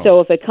 Oh. So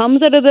if it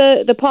comes out of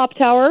the pop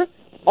tower,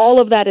 all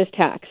of that is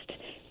taxed.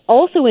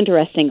 Also,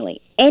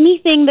 interestingly,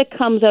 anything that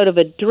comes out of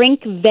a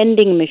drink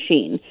vending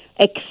machine,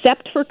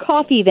 except for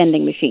coffee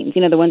vending machines,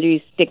 the ones where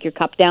you stick your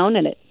cup down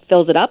and it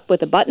fills it up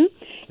with a button,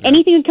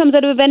 anything that comes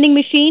out of a vending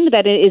machine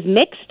that is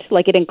mixed,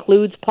 like it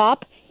includes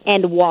pop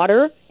and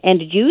water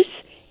and juice,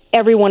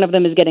 every one of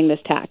them is getting this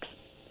tax.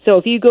 So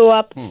if you go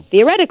up,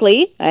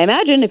 theoretically, I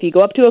imagine, if you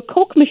go up to a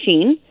Coke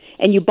machine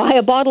and you buy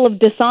a bottle of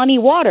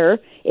Dasani water,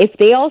 if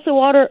they also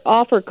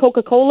offer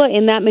Coca-Cola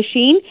in that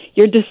machine,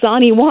 your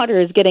Dasani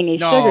water is getting a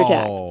sugar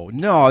tax.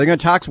 No, they're going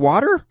to tax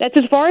water? That's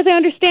as far as I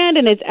understand,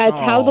 and it's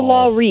how the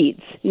law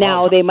reads.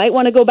 Now, they might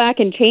want to go back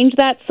and change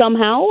that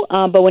somehow,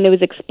 but when it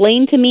was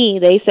explained to me,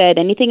 they said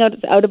anything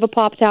out of a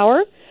pop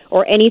tower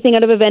or anything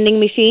out of a vending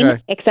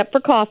machine, except for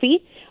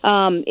coffee,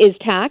 is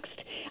taxed.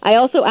 I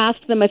also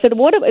asked them, I said,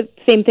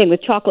 same thing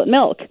with chocolate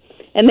milk.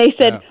 And they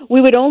said, we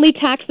would only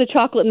tax the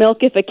chocolate milk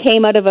if it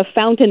came out of a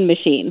fountain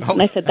machine.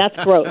 And I said,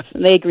 that's gross.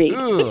 And they agreed.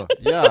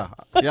 Yeah.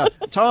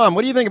 Tom,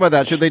 what do you think about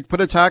that? Should they put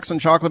a tax on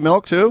chocolate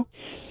milk too?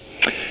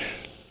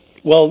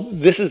 Well,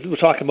 we're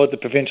talking about the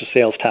provincial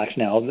sales tax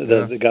now,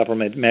 the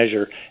government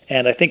measure,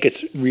 and I think it's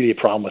really a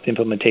problem with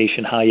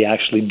implementation, how you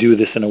actually do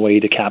this in a way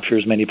to capture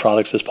as many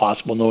products as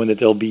possible, knowing that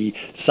there'll be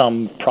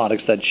some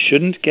products that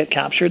shouldn't get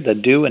captured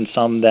that do, and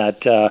some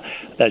that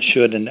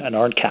should and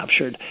aren't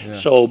captured.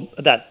 Yeah. So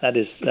that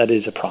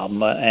is a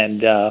problem,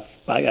 and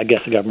I guess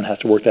the government has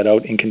to work that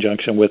out in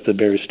conjunction with the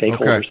various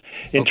stakeholders.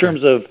 In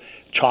terms of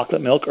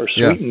chocolate milk or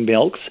sweetened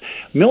milks.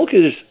 Milk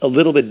is a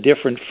little bit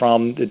different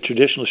from the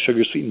traditional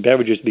sugar-sweetened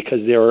beverages because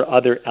there are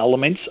other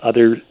elements,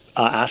 other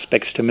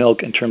aspects to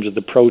milk in terms of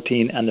the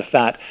protein and the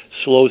fat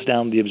slows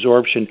down the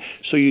absorption.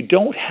 So you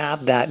don't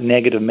have that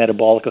negative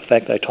metabolic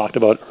effect I talked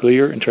about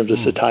earlier in terms of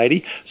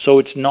satiety. So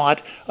it's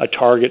not a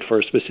target for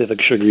a specific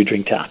sugary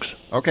drink tax.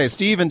 Okay,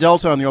 Steve and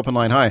Delta on the open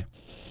line. Hi.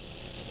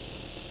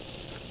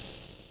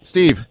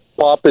 Steve.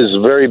 Pop is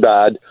very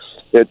bad.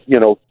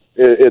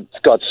 it's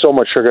got so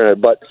much sugar in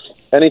it. But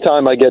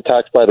anytime I get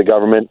taxed by the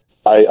government,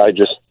 I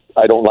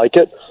don't like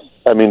it.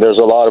 I mean, there's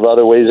a lot of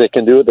other ways they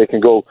can do it. They can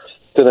go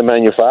to the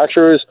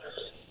manufacturers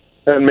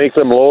and make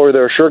them lower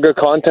their sugar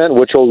content,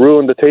 which will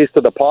ruin the taste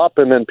of the pop,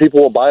 and then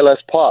people will buy less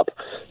pop.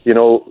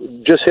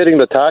 Just hitting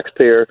the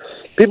taxpayer,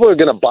 people are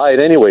going to buy it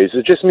anyways.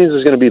 It just means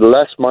there's going to be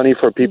less money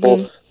for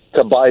people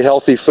to buy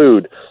healthy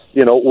food.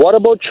 What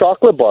about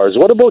chocolate bars?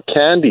 What about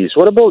candies?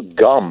 What about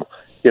gum?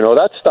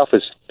 That stuff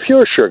is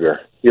pure sugar.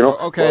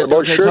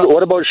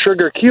 What about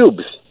sugar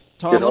cubes?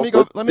 Tom, let me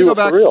go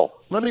back.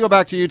 Let me go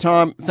back to you,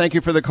 Tom. Thank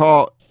you for the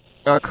call.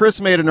 Chris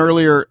made an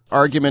earlier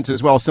argument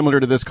as well, similar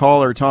to this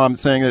caller, Tom,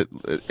 saying that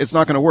it's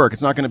not going to work.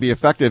 It's not going to be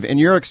effective. In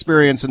your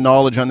experience and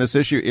knowledge on this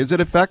issue, is it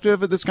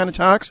effective at this kind of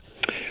tax?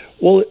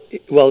 Well,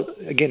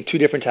 again, two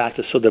different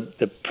taxes. So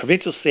the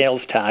provincial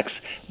sales tax,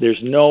 there's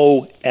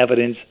no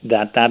evidence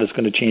that is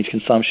going to change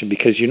consumption,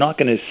 because you're not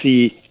going to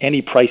see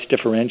any price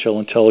differential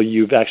until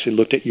you've actually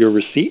looked at your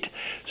receipt.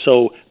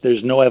 So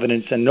there's no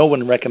evidence, and no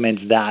one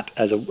recommends that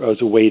as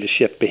a way to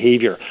shift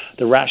behavior.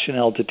 The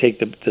rationale to take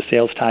the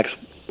sales tax,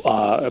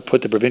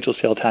 put the provincial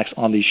sales tax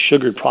on these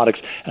sugared products,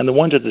 and the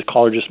ones that the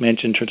caller just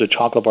mentioned in terms of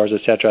chocolate bars,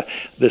 etc.,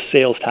 the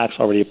sales tax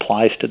already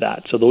applies to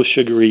that. So those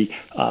sugary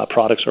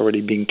products are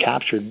already being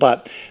captured.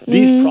 But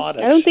these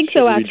products... I don't think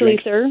so, actually,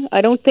 sir.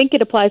 I don't think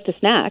it applies to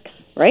snacks,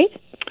 right?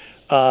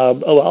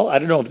 Well, I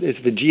don't know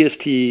if the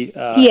GST,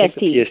 I think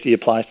the GST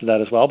applies to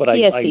that as well, but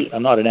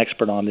I'm not an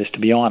expert on this, to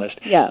be honest.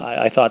 Yeah.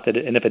 I thought that,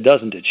 and if it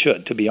doesn't, it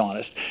should, to be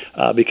honest,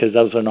 because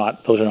those are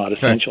not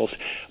essentials.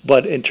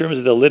 But in terms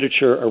of the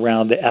literature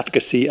around the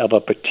efficacy of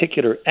a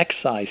particular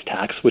excise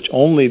tax, which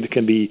only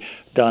can be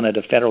done at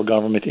a federal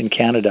government in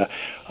Canada,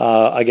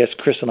 I guess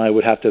Chris and I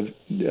would have to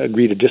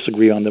agree to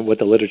disagree on what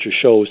the literature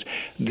shows.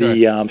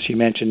 She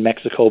mentioned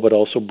Mexico, but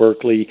also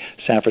Berkeley,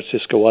 San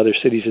Francisco, other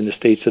cities in the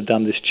States have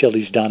done this.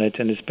 Chile's done it,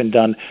 and it's been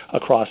done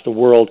across the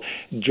world.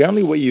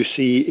 Generally what you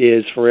see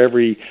is for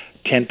every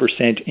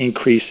 10%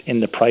 increase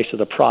in the price of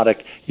the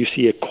product, you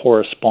see a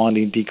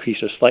corresponding decrease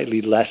or slightly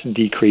less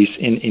decrease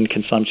in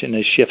consumption,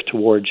 and a shift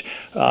towards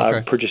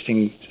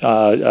purchasing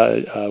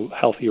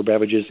healthier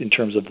beverages in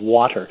terms of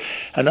water.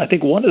 And I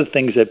think one of the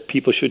things that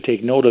people should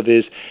take note of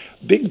is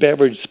Big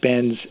Beverage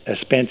spends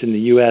in the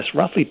U.S.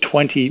 roughly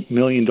 $20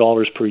 million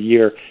per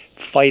year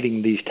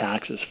fighting these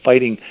taxes,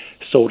 fighting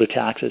soda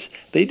taxes.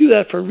 They do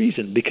that for a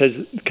reason,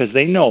 because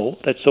they know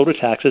that soda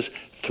taxes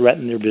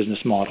threaten their business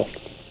model.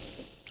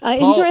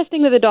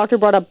 Interesting that the doctor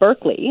brought up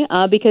Berkeley,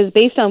 because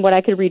based on what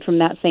I could read from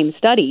that same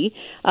study,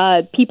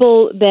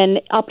 people then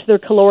upped their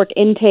caloric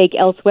intake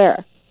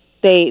elsewhere.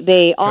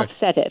 They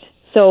offset it.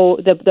 So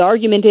the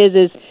argument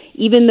is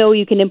even though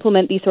you can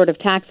implement these sort of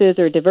taxes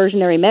or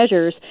diversionary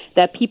measures,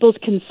 that people's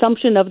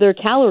consumption of their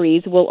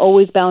calories will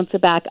always bounce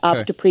back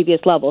up to previous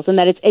levels, and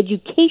that it's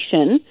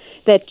education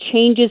that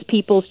changes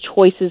people's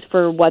choices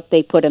for what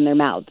they put in their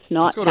mouths,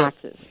 not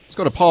taxes. Let's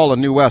go to Paul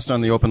in New West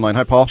on the open line.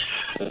 Hi, Paul.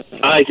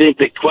 I think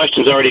the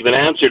question's already been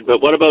answered,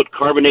 but what about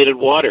carbonated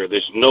water?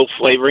 There's no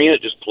flavoring in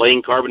it, just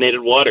plain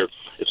carbonated water.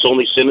 Its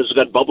only sin is it's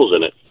got bubbles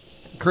in it.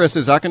 Chris,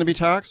 is that going to be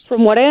taxed?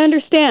 From what I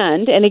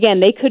understand, and again,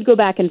 they could go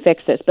back and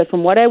fix this, but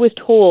from what I was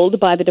told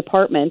by the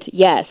department,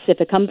 yes,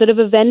 if it comes out of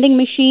a vending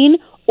machine,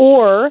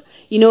 or,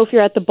 if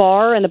you're at the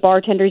bar and the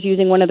bartender's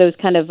using one of those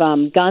kind of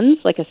guns,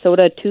 like a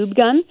soda tube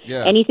gun,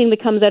 anything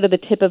that comes out of the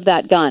tip of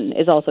that gun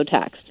is also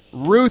taxed.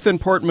 Ruth in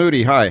Port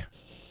Moody, hi.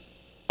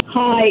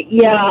 Hi,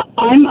 yeah,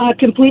 I'm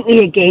completely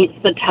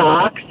against the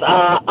tax.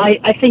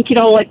 I think,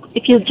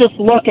 if you just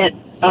look at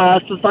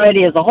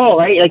society as a whole,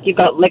 right, like you've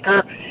got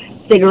liquor,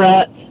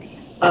 cigarettes,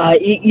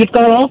 you've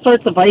got all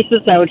sorts of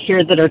vices out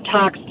here that are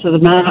taxed to the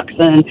max,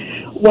 and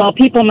while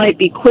people might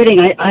be quitting,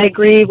 I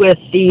agree with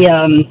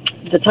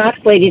the tax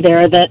lady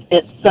there that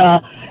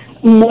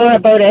it's more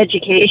about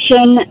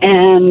education,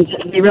 and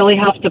they really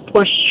have to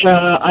push,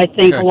 I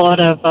think, a lot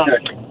of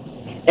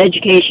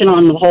education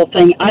on the whole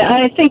thing.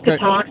 I think the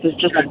tax is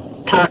just a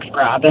tax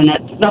grab, and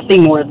it's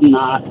nothing more than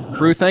that.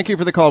 Ruth, thank you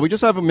for the call. We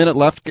just have a minute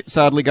left,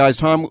 sadly, guys.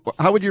 Tom,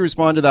 how would you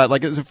respond to that?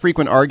 Like, it's a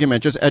frequent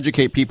argument. Just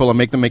educate people and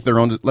let them make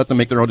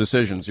their own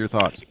decisions. Your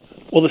thoughts?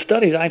 Well, the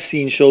studies I've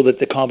seen show that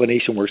the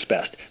combination works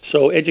best.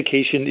 So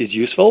education is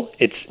useful,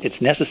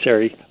 it's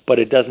necessary, but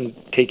it doesn't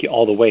take you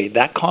all the way.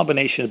 That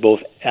combination of both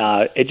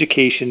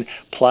education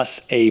plus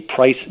a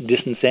price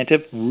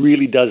disincentive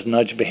really does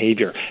nudge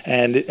behavior.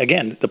 And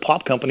again, the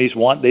pop companies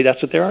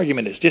that's what their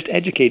argument is. Just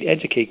educate,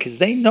 because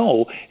they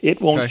know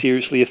it won't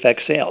seriously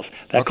affect sales.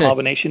 That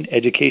combination,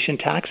 education,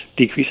 tax,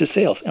 decreases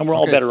sales, and we're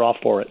all better off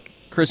for it.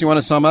 Chris, you want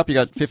to sum up? You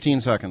got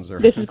 15 seconds there.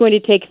 This is going to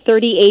take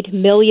 $38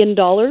 million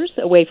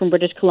away from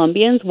British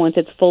Columbians once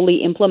it's fully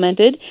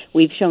implemented.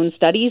 We've shown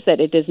studies that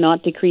it does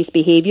not decrease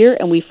behavior,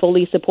 and we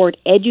fully support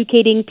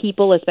educating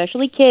people,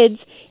 especially kids,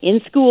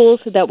 in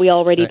schools that we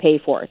already pay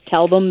for.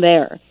 Tell them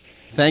there.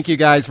 Thank you,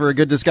 guys, for a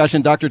good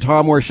discussion. Dr.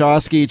 Tom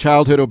Warshawski,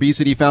 Childhood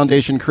Obesity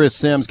Foundation, Chris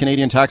Sims,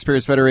 Canadian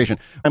Taxpayers Federation.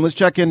 And let's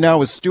check in now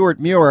with Stuart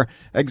Muir,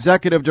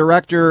 Executive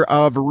Director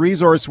of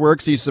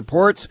ResourceWorks. He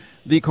supports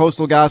the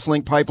Coastal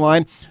GasLink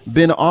pipeline,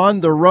 been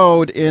on the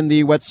road in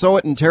the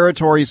Wet'suwet'en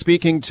territory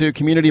speaking to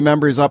community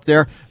members up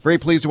there. Very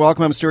pleased to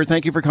welcome him, Stuart.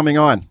 Thank you for coming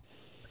on.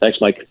 Thanks,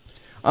 Mike.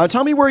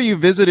 Tell me where you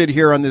visited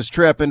here on this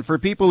trip. And for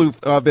people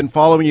who've been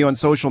following you on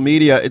social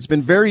media, it's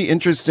been very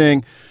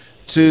interesting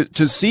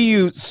to see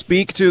you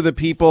speak to the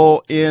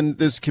people in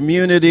this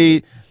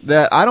community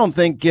that I don't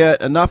think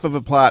get enough of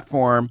a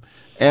platform.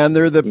 And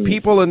they're the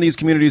people in these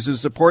communities who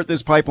support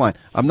this pipeline.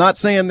 I'm not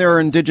saying there are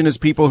Indigenous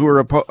people who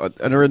are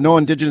there are no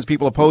Indigenous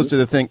people opposed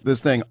to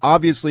this thing.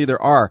 Obviously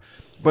there are.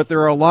 But there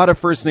are a lot of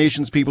First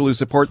Nations people who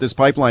support this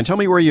pipeline. Tell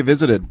me where you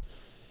visited.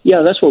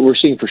 Yeah, that's what we're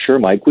seeing for sure,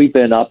 Mike. We've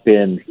been up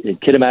in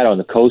Kitimat on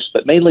the coast,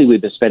 but mainly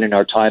we've been spending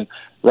our time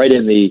right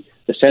in the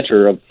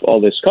center of all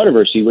this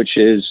controversy, which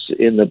is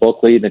in the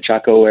Bulkley and the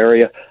Chaco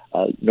area.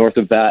 North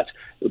of that,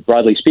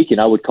 broadly speaking,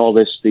 I would call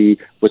this the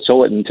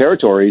Wet'suwet'en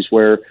territories,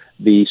 where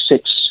the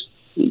 6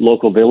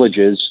 local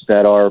villages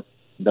that are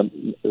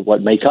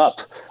what make up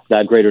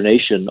that greater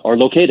nation are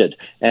located.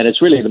 And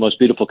it's really the most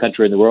beautiful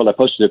country in the world. I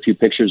posted a few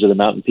pictures of the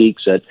mountain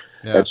peaks at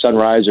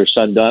sunrise or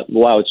sundown.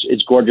 Wow,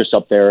 it's gorgeous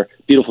up there.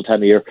 Beautiful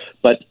time of year.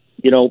 But,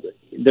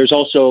 there's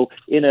also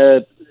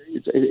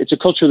it's a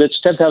culture that's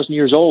 10,000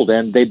 years old,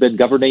 and they've been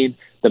governing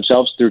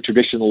themselves through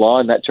traditional law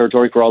in that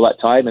territory for all that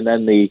time. And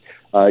then the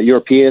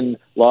European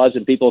laws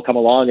and people come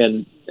along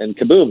and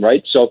kaboom,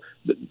 right? So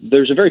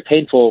there's a very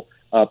painful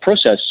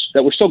process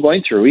that we're still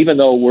going through, even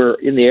though we're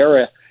in the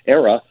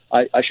era,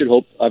 I should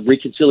hope, of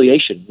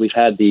reconciliation. We've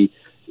had the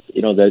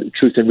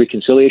Truth and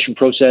Reconciliation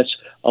process.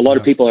 A lot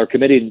of people are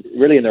committing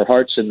really in their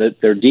hearts and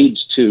their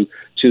deeds to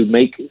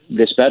make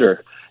this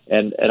better.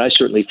 And I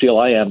certainly feel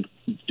I am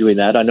doing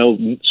that. I know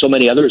so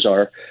many others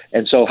are.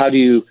 And so how do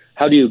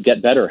you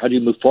get better? How do you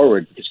move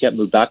forward? Because you can't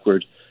move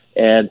backward.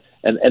 And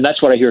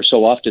that's what I hear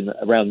so often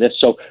around this.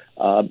 So,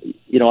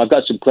 I've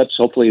got some clips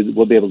hopefully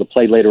we'll be able to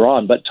play later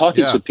on. But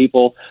talking to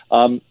people,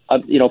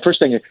 first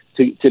thing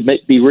to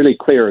be really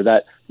clear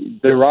that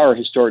there are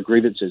historic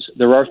grievances.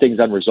 There are things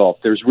unresolved.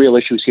 There's real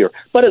issues here.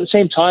 But at the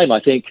same time, I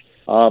think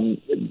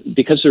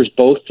because there's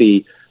both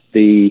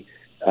the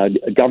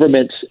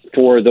government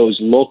for those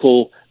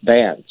local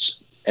bands,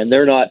 and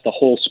they're not the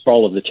whole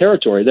sprawl of the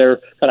territory. They're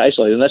kind of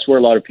isolated, and that's where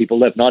a lot of people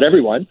live. Not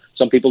everyone.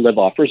 Some people live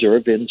off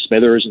reserve in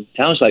Smithers and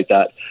towns like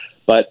that.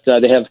 But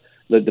they have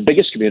the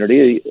biggest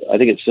community, I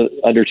think it's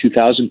under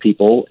 2,000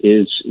 people,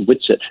 is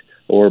Witsit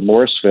or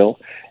Morrisville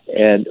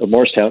or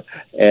Morristown.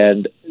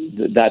 And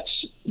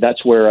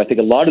that's where I think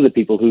a lot of the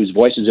people whose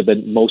voices have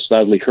been most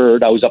loudly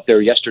heard. I was up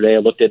there yesterday. I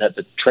looked in at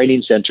the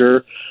training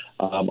center.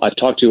 I've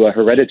talked to a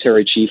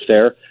hereditary chief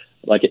there.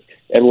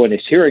 Everyone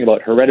is hearing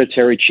about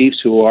hereditary chiefs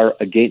who are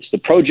against the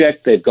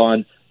project. They've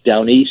gone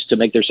down east to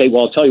make their say.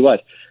 Well, I'll tell you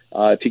what,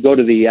 if you go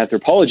to the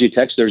anthropology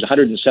text, there's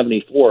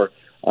 174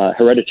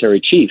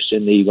 hereditary chiefs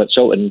in the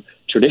Wet'suwet'en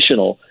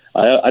traditional.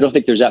 I don't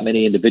think there's that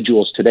many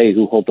individuals today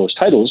who hold those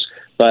titles,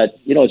 but,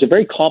 it's a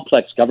very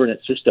complex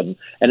governance system,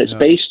 and it's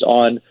based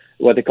on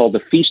what they call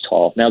the feast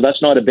hall. Now,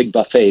 that's not a big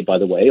buffet, by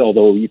the way,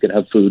 although you can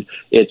have food.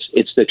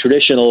 It's the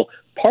traditional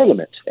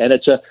parliament, and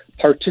it's a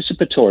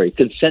participatory,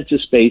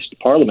 consensus-based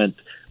parliament.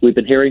 We've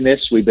been hearing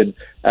this. We've been,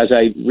 as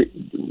I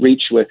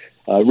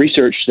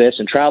research this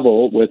and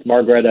travel with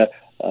Margareta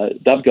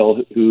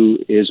Dovegill, who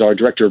is our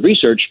director of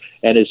research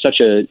and is such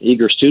an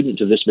eager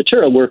student of this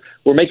material,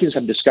 we're making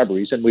some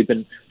discoveries, and we've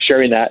been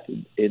sharing that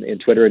in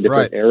Twitter in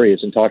different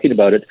areas and talking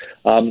about it.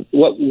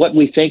 What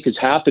we think is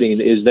happening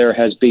is there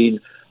has been,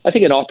 I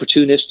think, an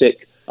opportunistic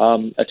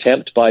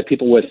attempt by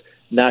people with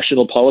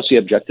national policy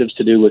objectives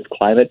to do with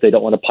climate. They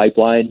don't want a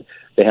pipeline.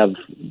 They have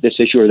this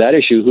issue or that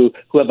issue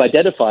who have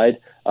identified,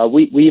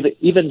 we've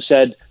even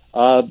said,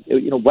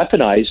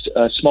 weaponized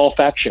a small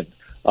faction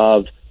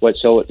of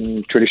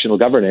Wet'suwet'en traditional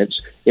governance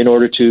in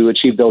order to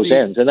achieve those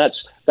ends. And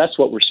that's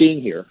what we're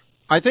seeing here.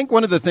 I think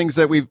one of the things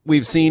that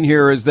we've seen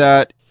here is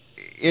that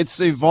it's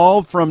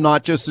evolved from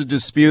not just a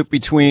dispute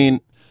between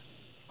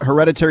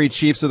hereditary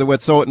chiefs of the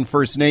Wet'suwet'en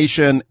First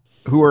Nation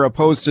who are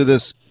opposed to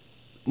this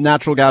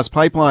natural gas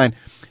pipeline,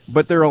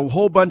 but there are a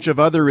whole bunch of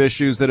other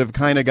issues that have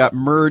kind of got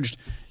merged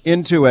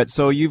into it.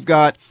 So you've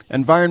got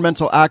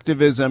environmental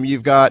activism,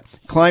 you've got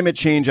climate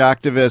change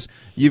activists,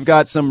 you've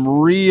got some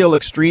real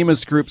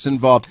extremist groups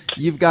involved,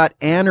 you've got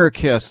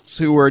anarchists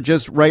who are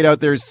just right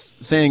out there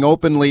saying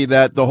openly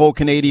that the whole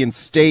Canadian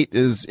state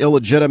is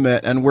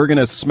illegitimate and we're going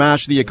to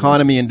smash the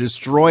economy and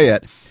destroy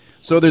it.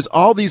 So there's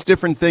all these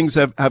different things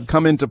have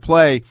come into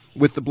play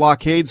with the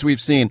blockades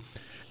we've seen.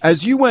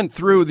 As you went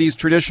through these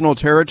traditional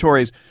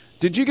territories,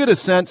 did you get a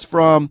sense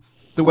from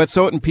the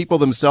Wet'suwet'en people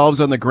themselves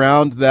on the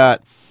ground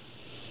that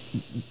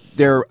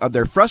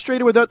they're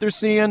frustrated with what they're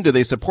seeing? Do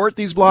they support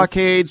these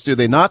blockades? Do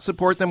they not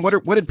support them?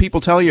 What did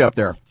people tell you up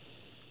there?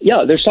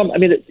 Yeah, there's some. I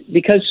mean,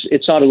 because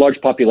it's not a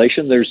large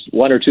population, there's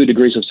 1 or 2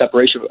 degrees of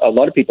separation. A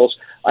lot of people's.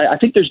 I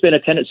think there's been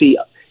a tendency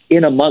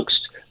in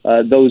amongst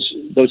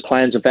those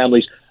clans and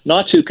families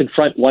not to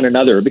confront one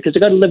another, because they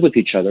got to live with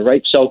each other,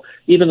 right? So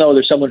even though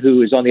there's someone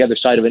who is on the other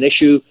side of an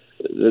issue,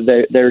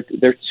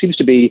 there seems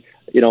to be,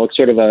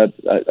 sort of a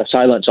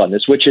silence on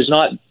this, which has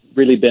not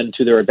really been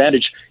to their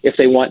advantage if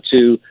they want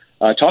to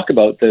talk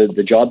about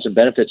the jobs and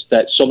benefits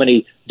that so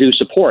many do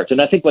support.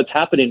 And I think what's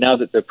happening now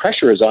that the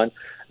pressure is on,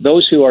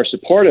 those who are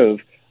supportive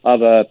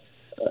of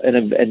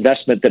an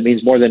investment that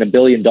means more than $1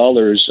 billion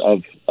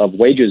of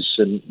wages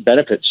and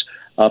benefits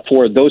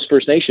for those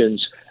First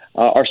Nations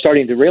are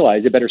starting to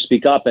realize they better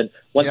speak up. And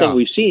one thing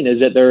we've seen is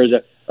that there is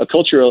a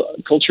culture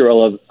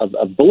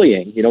of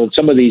bullying.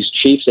 Some of these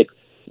chiefs,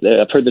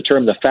 I've heard the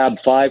term the Fab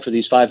Five for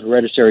these 5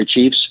 hereditary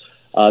chiefs.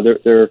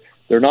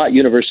 They're not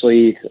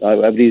universally, I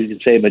would even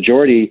say,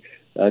 majority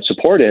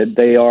supported.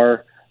 They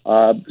are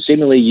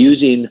seemingly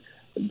using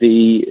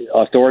the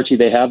authority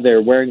they have.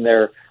 They're wearing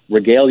their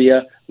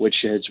regalia, which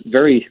has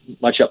very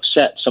much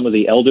upset some of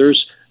the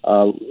elders.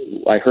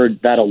 I heard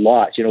that a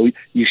lot.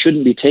 You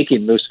shouldn't be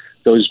taking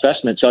those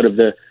vestments out of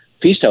the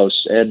feast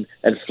house and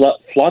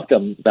flaunt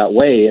them that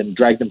way and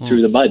drag them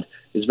through the mud.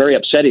 It's very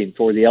upsetting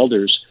for the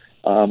elders.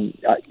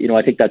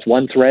 I think that's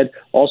one thread.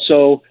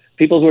 Also,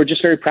 people who are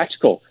just very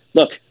practical.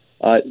 Look,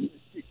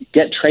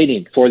 get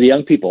training for the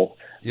young people.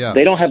 Yeah.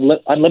 They don't have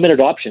unlimited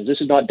options. This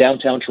is not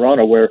downtown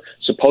Toronto where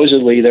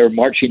supposedly they're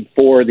marching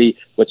for the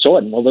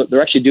Wet'suwet'en. Well,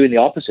 they're actually doing the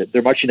opposite.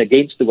 They're marching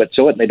against the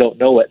Wet'suwet'en. They don't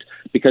know it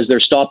because they're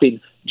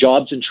stopping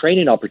jobs and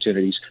training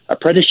opportunities,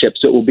 apprenticeships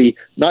that will be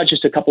not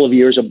just a couple of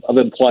years of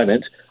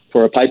employment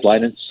for a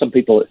pipeline, and some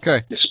people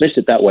dismiss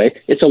it that way.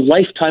 It's a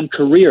lifetime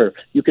career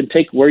you can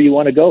take where you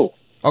want to go.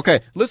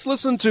 Okay, let's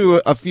listen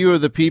to a few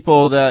of the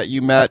people that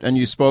you met and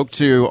you spoke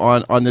to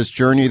on this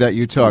journey that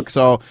you took.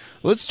 So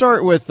let's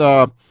start with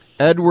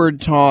Edward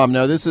Tom.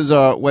 Now, this is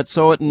a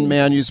Wet'suwet'en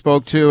man you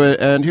spoke to,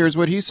 and here's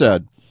what he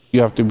said.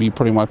 You have to be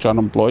pretty much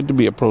unemployed to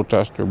be a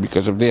protester,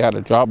 because if they had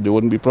a job, they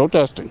wouldn't be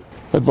protesting.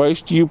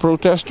 Advice to you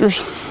protesters,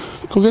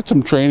 go get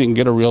some training,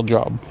 get a real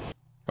job.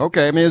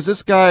 Okay, I mean, is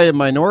this guy a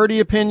minority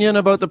opinion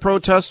about the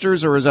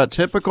protesters, or is that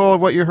typical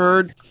of what you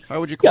heard? How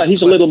would you call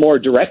he's a little more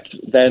direct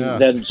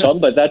than some,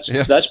 but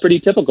that's pretty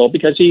typical,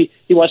 because he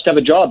wants to have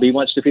a job. He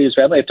wants to feed his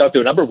family. I've talked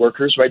to a number of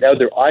workers right now.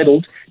 They're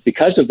idled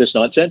because of this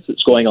nonsense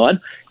that's going on,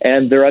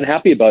 and they're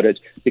unhappy about it.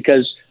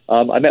 Because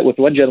I met with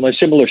one gentleman, a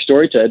similar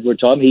story to Edward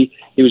Tom. He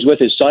was with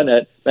his son,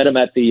 met him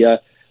at the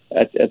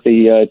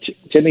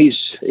Timmy's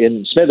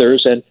in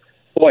Smithers, and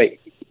boy,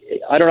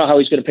 I don't know how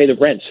he's going to pay the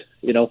rent.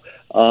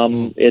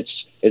 It's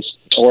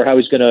or how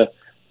he's going to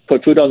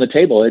put food on the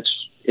table.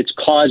 It's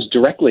caused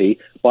directly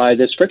by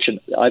this friction.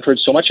 I've heard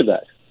so much of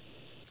that.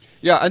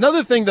 Yeah,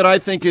 another thing that I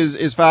think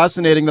is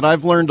fascinating that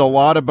I've learned a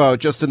lot about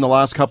just in the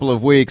last couple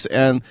of weeks,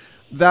 and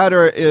that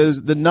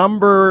is the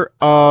number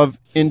of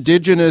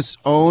Indigenous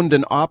owned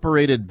and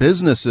operated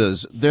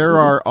businesses. There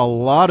are a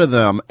lot of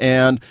them,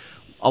 and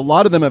a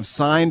lot of them have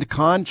signed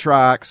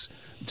contracts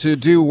to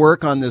do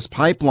work on this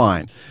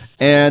pipeline.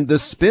 And the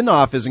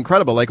spin-off is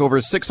incredible, like over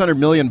 $600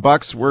 million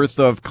worth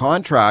of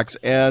contracts,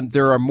 and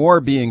there are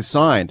more being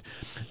signed.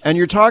 And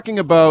you're talking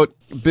about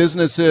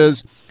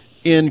businesses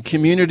in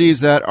communities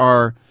that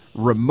are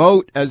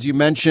remote, as you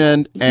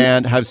mentioned,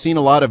 and have seen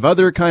a lot of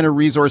other kind of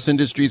resource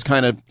industries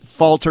kind of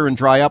falter and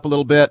dry up a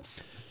little bit.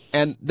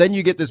 And then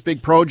you get this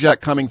big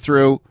project coming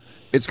through.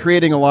 It's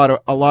creating a lot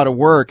of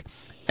work,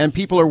 and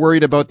people are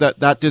worried about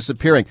that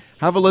disappearing.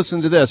 Have a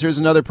listen to this. Here's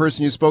another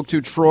person you spoke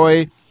to,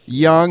 Troy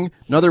Young,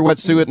 another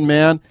Wet'suwet'en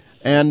man,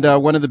 and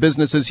one of the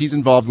businesses he's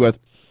involved with.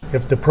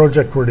 If the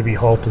project were to be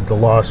halted, the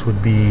loss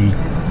would be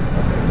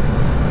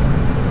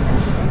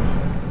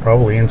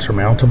probably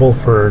insurmountable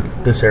for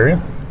this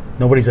area.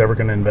 Nobody's ever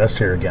going to invest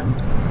here again.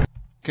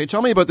 Okay,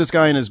 tell me about this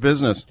guy and his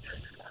business.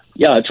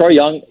 Yeah, Troy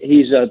Young,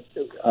 he's a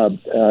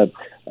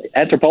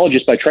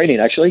anthropologist by training,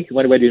 actually. He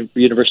went away to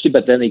university,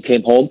 but then he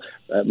came home,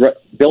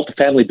 built a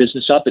family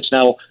business up. It's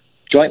now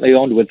jointly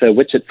owned with the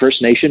Wet'suwet'en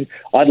First Nation.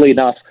 Oddly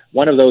enough,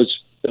 one of those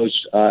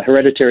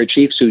hereditary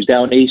chiefs who's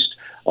down east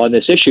on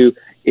this issue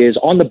is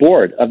on the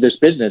board of this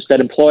business that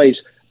employs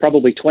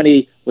probably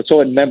 20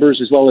 Wet'suwet'en members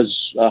as well as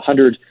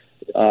 100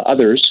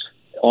 others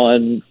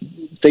on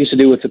things to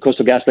do with the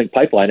Coastal GasLink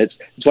pipeline. It's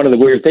one of the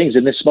weird things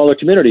in this smaller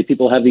community.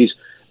 People have these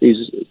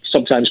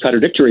sometimes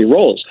contradictory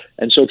roles.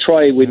 And so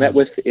Troy, we met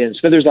with in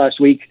Smithers last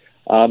week.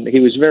 He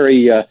was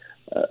very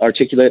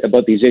articulate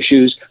about these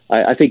issues.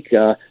 I think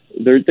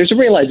there's a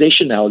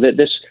realization now that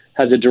this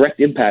has a direct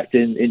impact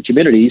in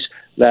communities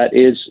that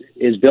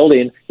is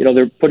building.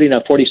 They're putting a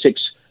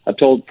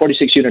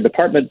 46-unit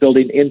apartment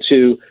building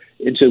into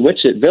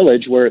Wet'suwet'en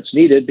Village where it's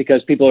needed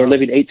because people are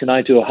living 8 to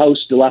 9 to a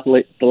house,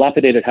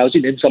 dilapidated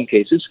housing in some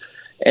cases,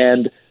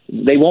 and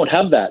they won't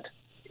have that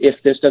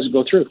if this doesn't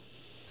go through.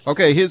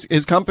 Okay,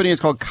 his company is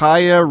called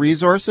Kaya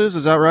Resources.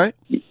 Is that right?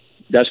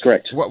 That's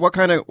correct. What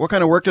kind of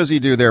work does he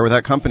do there with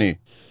that company?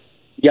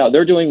 Yeah,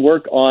 they're doing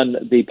work on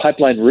the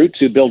pipeline route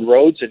to build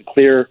roads and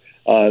clear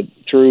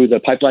through the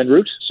pipeline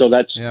route. So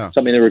that's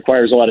something that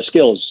requires a lot of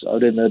skills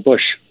out in the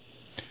bush.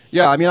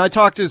 Yeah, I mean, I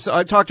talked to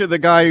the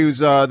guy who's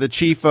the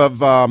chief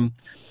of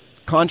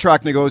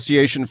contract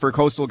negotiation for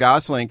Coastal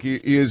GasLink.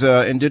 He is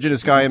an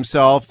Indigenous guy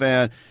himself,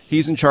 and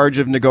he's in charge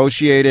of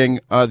negotiating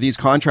these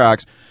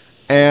contracts.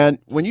 And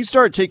when you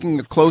start taking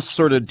a close,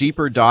 sort of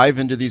deeper dive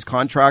into these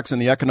contracts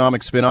and the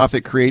economic spin-off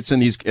it creates in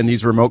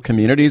these remote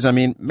communities, I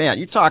mean, man,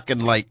 you're talking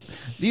like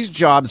these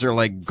jobs are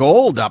like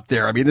gold up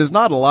there. I mean, there's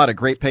not a lot of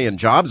great paying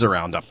jobs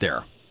around up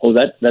there. Oh,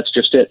 that's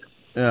just it.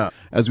 Yeah.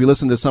 As we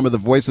listen to some of the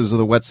voices of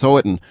the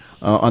Wet'suwet'en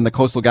on the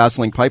Coastal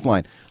GasLink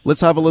pipeline,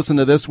 let's have a listen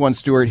to this one,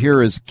 Stuart.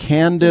 Here is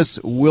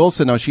Candace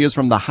Wilson. Now, she is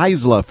from the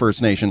Haisla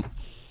First Nation.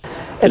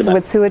 It's a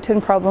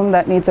Wet'suwet'en problem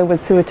that needs a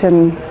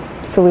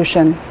Wet'suwet'en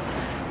solution.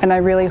 And I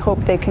really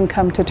hope they can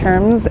come to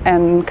terms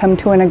and come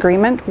to an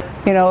agreement.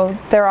 You know,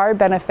 there are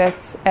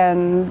benefits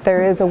and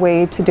there is a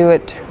way to do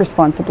it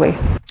responsibly.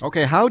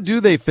 Okay, how do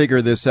they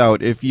figure this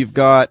out if you've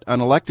got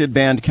an elected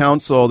band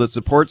council that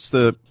supports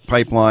the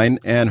pipeline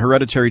and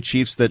hereditary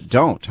chiefs that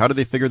don't? How do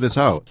they figure this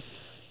out?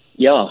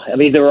 Yeah, I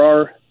mean, there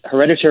are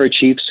hereditary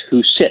chiefs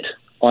who sit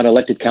on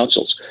elected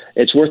councils.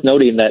 It's worth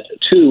noting that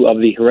 2 of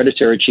the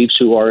hereditary chiefs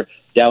who are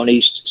down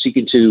east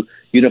seeking to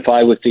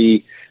unify with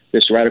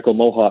this radical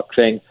Mohawk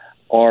thing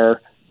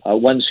are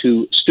ones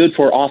who stood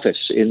for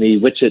office in the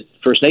Wet'suwet'en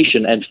First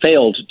Nation and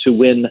failed to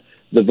win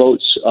the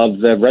votes of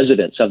the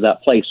residents of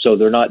that place. So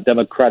they're not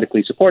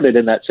democratically supported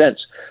in that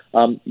sense.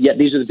 Yet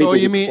these are the people.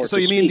 So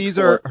you mean these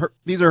are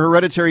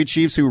hereditary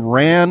chiefs who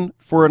ran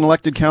for an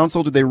elected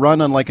council? Did they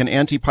run on like an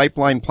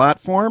anti-pipeline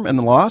platform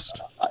and lost?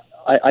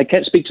 I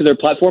can't speak to their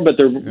platform, but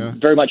they're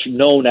very much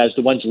known as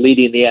the ones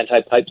leading the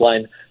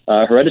anti-pipeline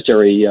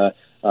hereditary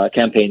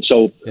campaign.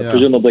 So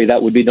presumably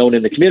that would be known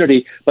in the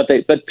community, but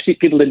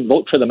people didn't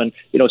vote for them. And,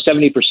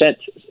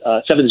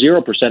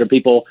 70% of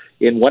people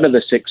in one of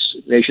the 6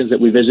 nations that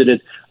we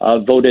visited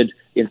voted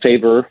in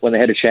favor when they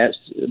had a chance,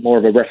 more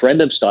of a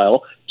referendum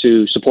style,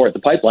 to support the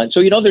pipeline.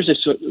 So, there's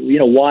this,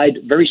 wide,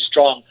 very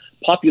strong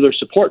popular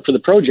support for the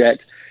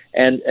project.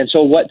 And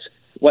so what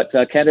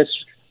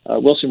Candace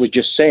Wilson was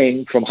just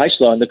saying from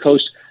Haisla on the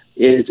coast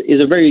is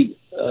a very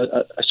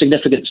a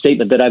significant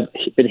statement that I've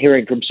been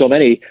hearing from so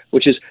many,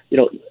 which is,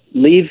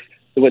 leave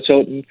the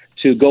Wet'suwet'en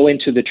to go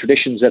into the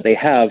traditions that they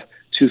have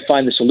to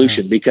find the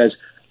solution. Because,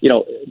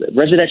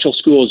 residential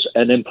schools,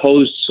 an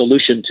imposed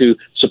solution to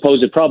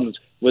supposed problems,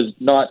 was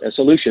not a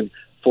solution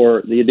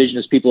for the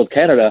Indigenous people of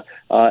Canada.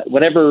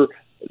 Whenever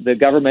the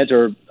government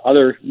or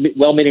other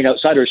well-meaning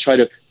outsiders try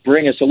to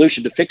bring a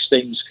solution to fix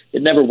things,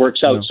 it never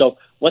works out. No. So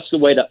what's the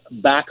way to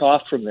back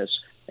off from this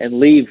and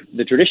leave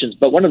the traditions?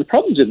 But one of the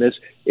problems in this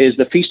is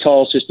the feast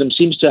hall system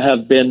seems to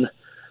have been,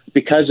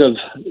 because of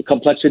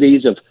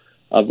complexities of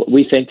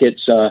we think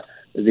it's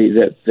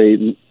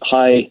the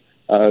high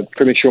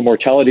premature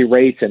mortality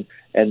rate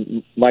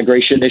and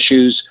migration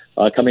issues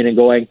coming and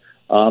going,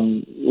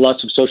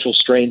 lots of social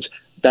strains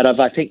that have,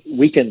 I think,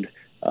 weakened.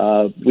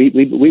 We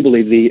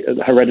believe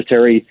the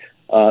hereditary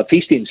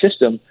feasting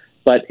system,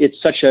 but it's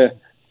such a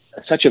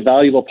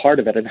valuable part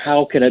of it. And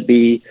how can it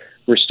be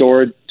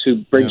restored to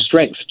bring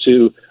strength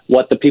to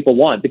what the people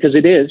want? Because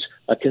it is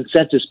a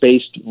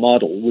consensus-based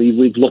model.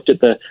 We've looked at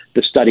the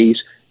studies.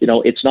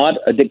 It's not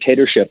a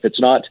dictatorship. That's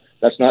not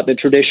the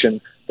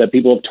tradition that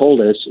people have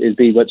told us is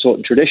the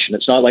Wet'suwet'en tradition.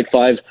 It's not like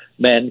 5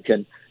 men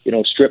can,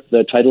 strip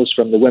the titles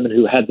from the women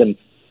who had them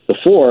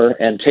before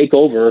and take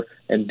over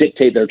and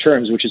dictate their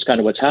terms, which is kind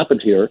of what's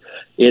happened here.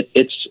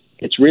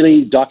 It's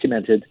really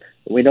documented.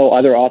 We know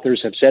other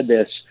authors have said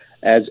this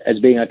as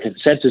being a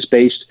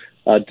consensus-based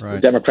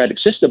democratic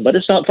system, but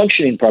it's not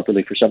functioning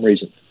properly for some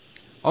reason.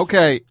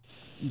 Okay.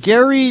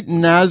 Gary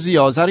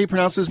Naziel, is that how you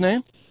pronounce his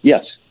name?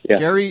 Yes. Yeah.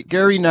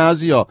 Gary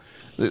Naziel.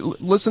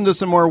 Listen to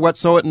some more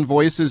Wet'suwet'en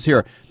voices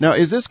here. Now,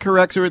 is this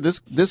correct, sir?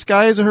 This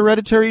guy is a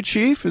hereditary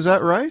chief, is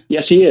that right?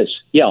 Yes, he is.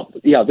 Yeah.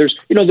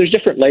 There's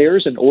different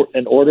layers and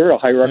order, a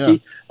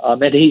hierarchy. Yeah.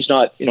 And he's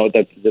not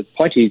the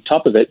pointy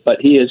top of it, but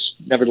he is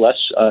nevertheless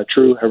a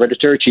true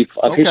hereditary chief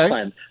of his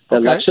clan, the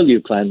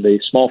Laksiliu clan, the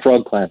Small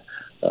Frog clan.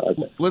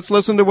 Let's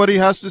listen to what he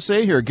has to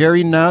say here.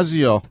 Gary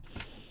Naziel.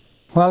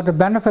 Well, the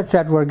benefits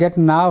that we're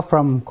getting now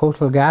from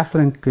Coastal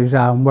GasLink is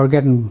we're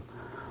getting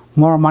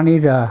more money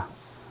to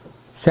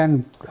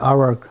send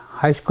our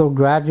high school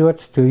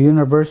graduates to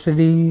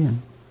university.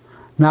 And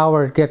now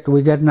we're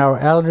getting our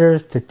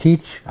elders to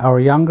teach our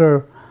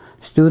younger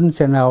students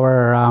in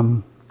our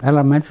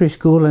elementary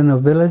school in the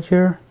village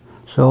here.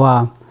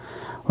 So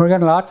we're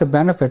getting lots of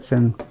benefits,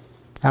 and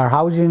our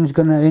housing is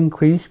going to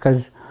increase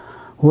because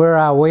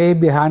we're way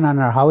behind on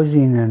our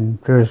housing, and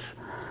there's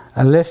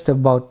a list of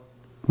about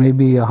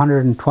maybe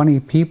 120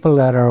 people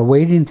that are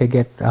waiting to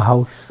get a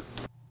house.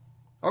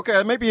 Okay,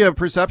 there may be a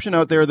perception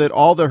out there that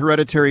all the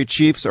hereditary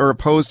chiefs are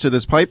opposed to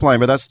this pipeline,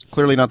 but that's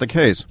clearly not the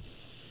case.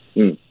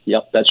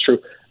 Yep, that's true.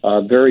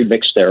 Very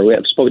mixed there. We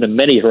have spoken to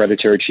many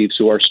hereditary chiefs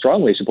who are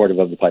strongly supportive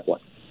of the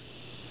pipeline.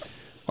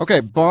 Okay,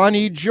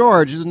 Bonnie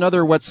George is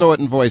another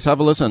Wet'suwet'en voice. Have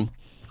a listen.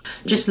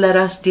 Just let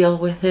us deal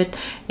with it,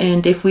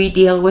 and if we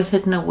deal with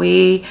it in a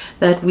way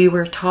that we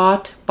were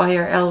taught by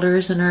our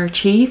elders and our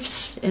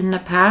chiefs in the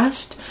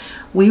past,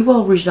 we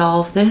will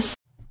resolve this.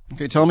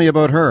 Okay, tell me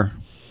about her.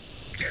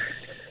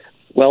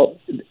 Well,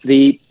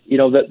 the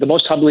the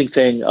most humbling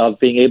thing of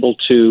being able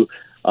to,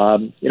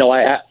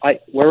 I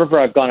wherever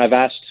I've gone, I've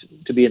asked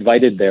to be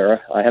invited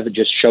there. I haven't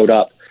just showed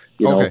up,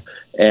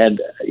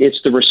 and it's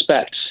the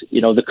respect,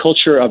 the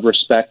culture of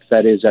respect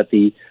that is at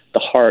the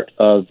heart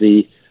of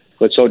the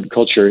Wet'suwet'en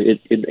culture,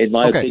 in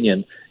my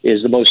opinion,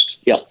 is the most,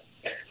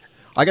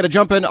 I got to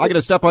jump in. I got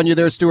to step on you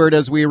there, Stuart,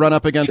 as we run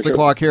up against the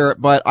clock here.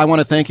 But I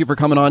want to thank you for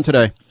coming on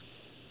today.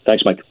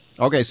 Thanks, Mike.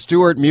 Okay,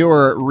 Stuart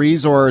Muir,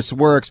 Resource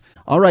Works.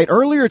 All right,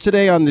 earlier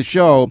today on the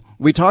show,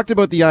 we talked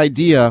about the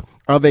idea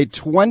of a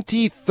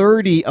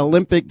 2030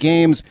 Olympic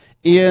Games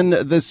in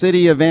the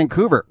city of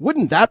Vancouver.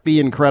 Wouldn't that be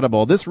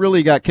incredible? This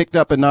really got kicked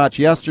up a notch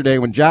yesterday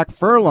when Jack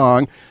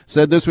Furlong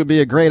said this would be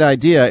a great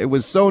idea. It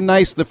was so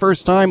nice the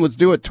first time. Let's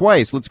do it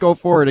twice. Let's go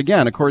for it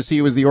again. Of course,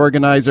 he was the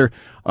organizer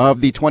of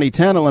the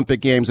 2010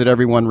 Olympic Games that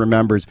everyone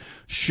remembers.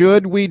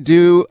 Should we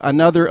do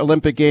another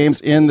Olympic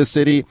Games in the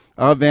city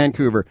of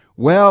Vancouver?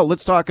 Well,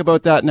 let's talk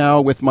about that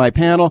now with my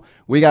panel.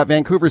 We got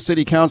Vancouver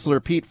City Councillor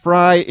Pete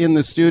Fry in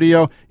the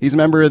studio. He's a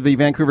member of the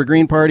Vancouver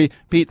Green Party.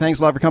 Pete, thanks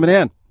a lot for coming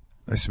in.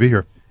 Nice to be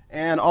here.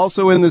 And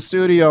also in the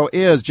studio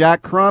is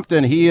Jack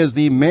Crompton. He is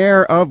the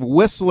mayor of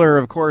Whistler.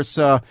 Of course,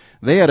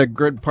 they had a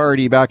good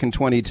party back in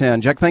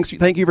 2010. Jack, thank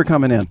you for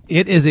coming in.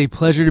 It is a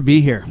pleasure to be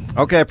here.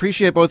 Okay, I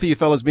appreciate both of you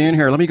fellas being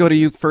here. Let me go to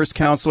you first,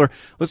 Councillor.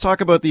 Let's talk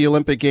about the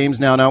Olympic Games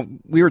now. Now,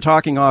 we were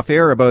talking off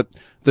air about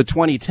the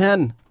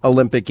 2010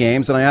 Olympic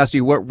Games, and I asked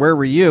you, where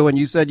were you? And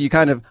you said you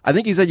kind of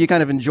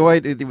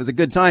enjoyed it. It was a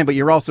good time, but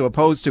you're also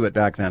opposed to it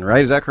back then,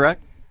 right? Is that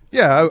correct?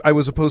 Yeah, I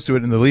was opposed to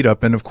it in the lead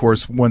up. And of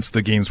course, once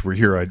the games were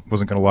here, I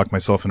wasn't going to lock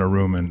myself in a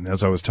room. And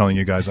as I was telling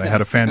you guys, I had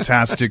a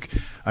fantastic,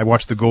 I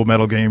watched the gold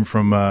medal game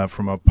from a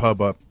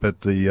pub up at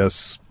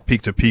the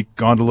Peak to Peak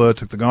gondola,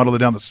 took the gondola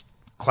down, the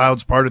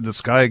clouds parted, the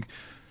sky,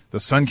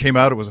 the sun came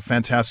out. It was a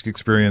fantastic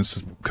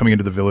experience coming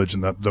into the village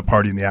and the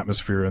party and the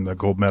atmosphere and the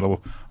gold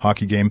medal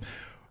hockey game.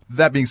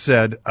 That being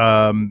said,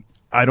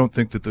 I don't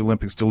think that the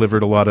Olympics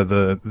delivered a lot of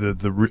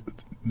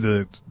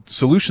the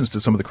solutions to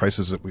some of the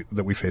crises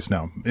that we face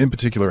now, in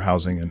particular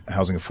housing and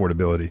housing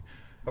affordability.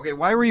 Okay,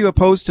 why were you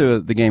opposed to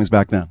the games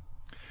back then?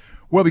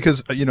 Well,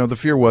 because, the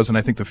fear was, and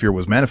I think the fear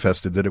was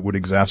manifested, that it would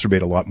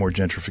exacerbate a lot more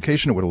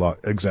gentrification. It would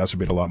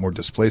exacerbate a lot more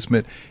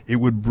displacement. It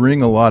would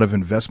bring a lot of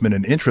investment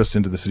and interest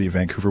into the city of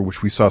Vancouver,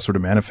 which we saw sort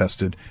of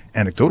manifested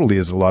anecdotally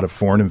as a lot of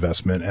foreign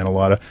investment and a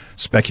lot of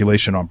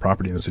speculation on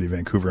property in the city of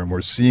Vancouver. And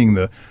we're seeing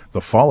the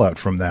fallout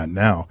from that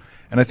now.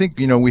 And I think,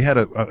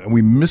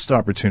 we missed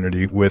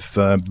opportunity with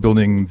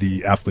building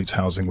the athletes'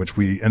 housing, which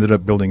we ended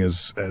up building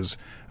the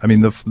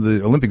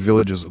Olympic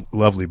Village is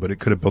lovely, but it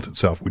could have built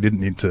itself. We didn't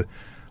need to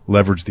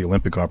leverage the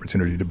Olympic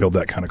opportunity to build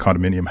that kind of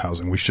condominium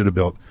housing. We should have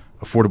built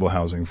affordable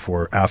housing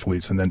for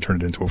athletes and then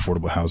turned it into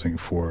affordable housing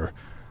for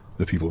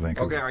the people of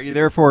Vancouver. Okay, are you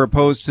therefore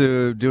opposed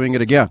to doing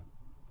it again?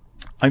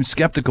 I'm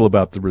skeptical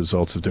about the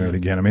results of doing it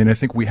again. I mean, I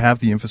think we have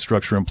the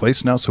infrastructure in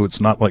place now, so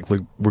it's not like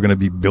we're going to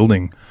be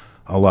building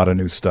a lot of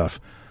new stuff.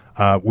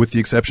 With the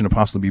exception of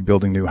possibly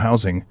building new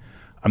housing,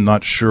 I'm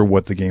not sure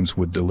what the games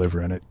would deliver,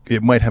 and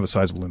it might have a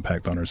sizable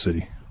impact on our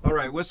city. All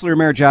right, Whistler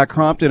Mayor Jack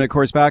Crompton, of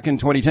course, back in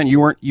 2010,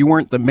 you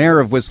weren't the mayor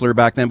of Whistler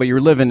back then, but you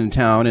were living in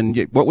town.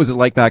 And what was it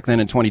like back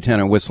then in 2010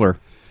 in Whistler?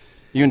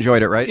 You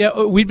enjoyed it, right?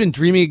 Yeah, we'd been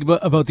dreaming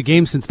about the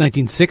game since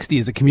 1960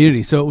 as a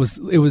community. So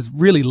it was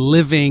really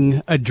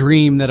living a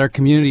dream that our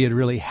community had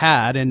really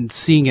had, and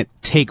seeing it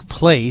take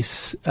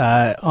place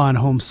on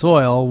home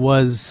soil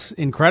was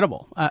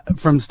incredible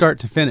from start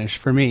to finish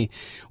for me.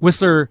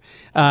 Whistler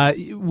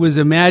was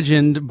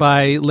imagined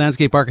by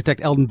landscape architect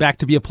Eldon Beck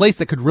to be a place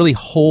that could really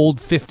hold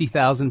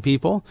 50,000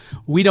 people.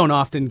 We don't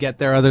often get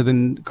there other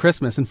than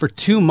Christmas, and for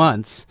 2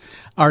 months,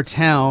 our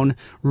town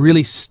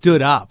really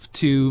stood up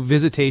to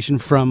visitation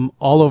from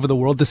all over the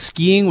world. The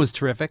skiing was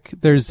terrific.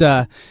 There's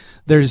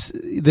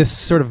this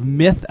sort of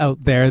myth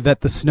out there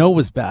that the snow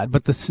was bad,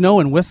 but the snow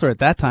in Whistler at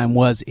that time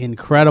was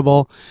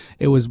incredible.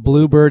 It was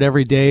bluebird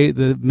every day.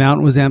 The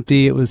mountain was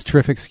empty. It was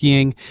terrific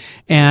skiing.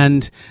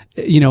 And,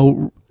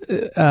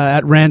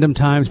 at random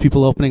times,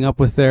 people opening up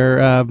with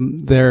their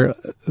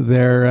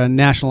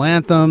national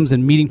anthems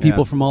and meeting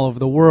people from all over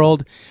the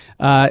world.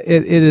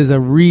 It is a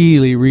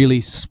really,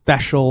 really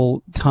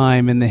special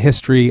time in the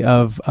history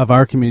of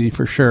our community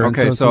for sure.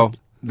 Okay, so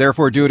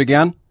therefore do it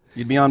again?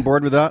 You'd be on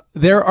board with that?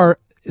 There are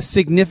a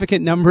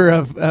significant number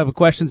of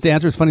questions to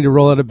answer. It's funny to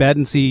roll out of bed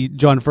and see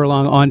John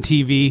Furlong on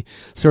TV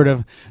sort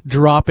of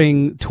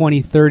dropping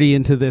 2030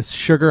 into this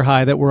sugar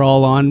high that we're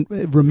all on,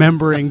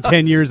 remembering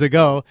 10 years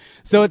ago.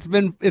 So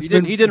he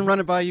didn't run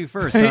it by you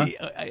first, huh?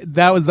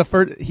 That was the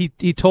first.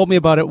 He told me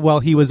about it while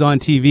he was on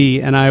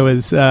TV and I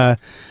was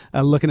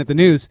looking at the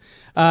news.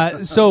 I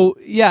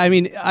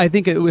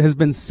think it has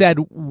been said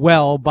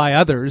well by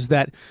others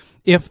that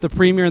if the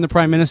Premier and the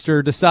Prime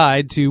Minister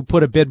decide to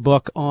put a bid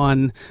book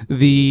on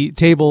the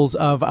tables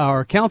of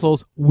our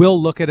councils,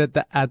 we'll look at it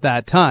at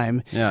that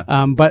time.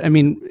 Yeah. But I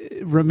mean,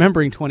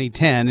 remembering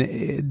 2010,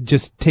 it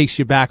just takes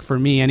you back, for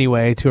me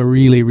anyway, to a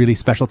really, really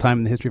special time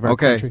in the history of our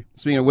country.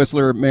 Speaking of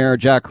Whistler, Mayor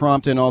Jack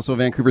Crompton, also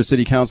Vancouver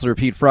City Councillor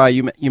Pete Fry,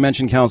 you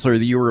mentioned, Councillor,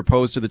 that you were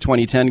opposed to the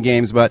 2010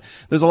 games, but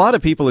there's a lot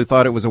of people who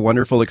thought it was a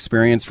wonderful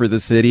experience for the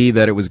city,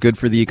 that it was good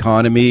for the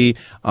economy,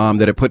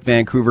 that it put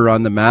Vancouver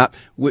on the map.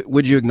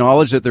 Would you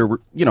acknowledge that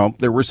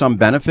there were some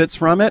benefits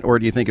from it, or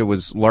do you think it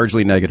was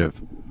largely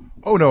negative?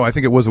 Oh no, I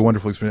think it was a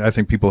wonderful experience. I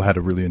think people had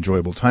a really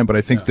enjoyable time, but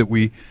I think that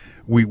we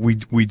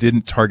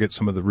didn't target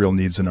some of the real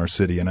needs in our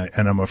city, and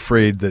I'm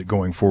afraid that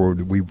going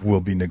forward we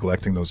will be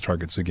neglecting those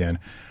targets again.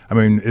 I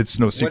mean, it's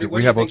no secret. What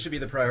do you think should be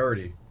the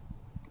priority?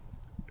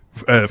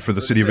 For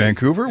the city of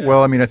Vancouver? Yeah.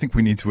 Well, I mean, I think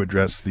we need to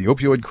address the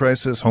opioid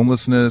crisis,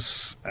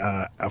 homelessness,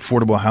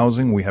 affordable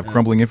housing. We have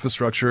crumbling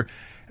infrastructure,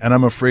 and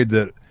I'm afraid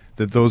that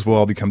those will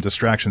all become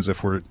distractions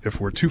if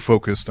we're too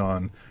focused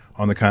on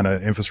the kind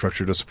of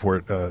infrastructure to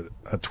support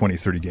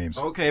 2030 games.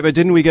 Okay, but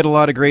didn't we get a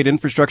lot of great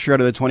infrastructure out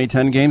of the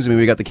 2010 games? I mean,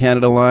 we got the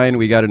Canada Line,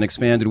 we got an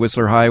expanded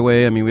Whistler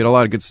Highway. I mean, we had a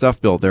lot of good stuff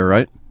built there,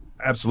 right?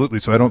 Absolutely.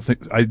 So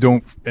I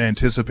don't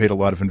anticipate a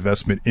lot of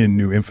investment in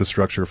new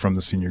infrastructure from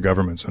the senior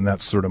governments, and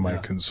that's sort of my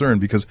concern,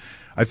 because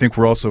I think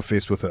we're also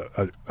faced with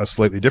a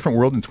slightly different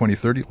world in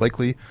 2030,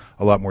 likely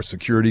a lot more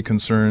security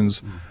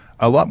concerns,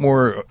 a lot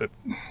more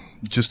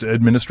just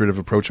administrative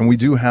approach, and we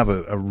do have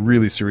a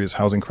really serious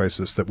housing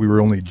crisis that we were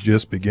only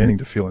just beginning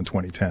to feel in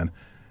 2010,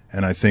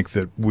 and I think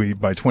that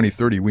by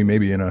 2030 we may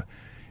be in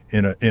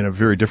a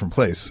very different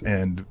place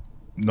and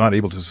not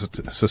able to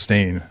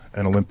sustain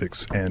an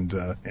Olympics and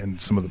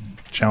some of the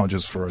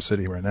challenges for our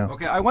city right now.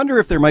 Okay, I wonder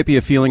if there might be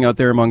a feeling out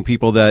there among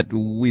people that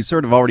we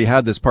sort of already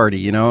had this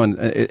party, and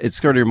it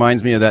sort of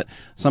reminds me of that.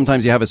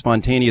 Sometimes you have a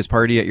spontaneous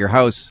party at your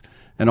house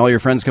and all your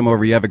friends come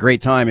over, you have a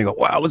great time, you go,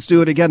 wow, let's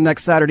do it again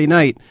next Saturday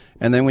night.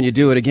 And then when you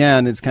do it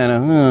again, it's kind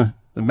of,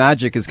 the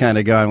magic is kind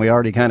of gone. We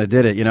already kind of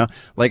did it,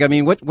 Like, I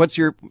mean, what's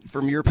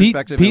from your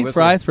perspective? Pete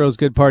Fry throws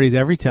good parties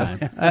every time.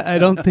 I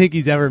don't think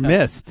he's ever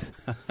missed.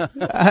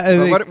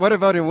 What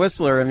about in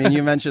Whistler? I mean,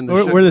 you mentioned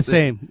we're the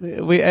same.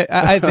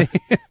 I think.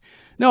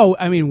 No,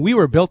 I mean, we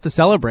were built to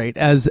celebrate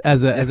as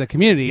a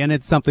community, and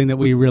it's something that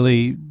we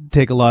really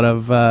take a lot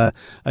of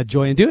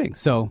joy in doing.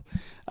 So,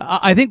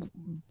 I think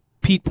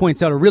Pete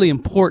points out a really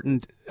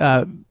important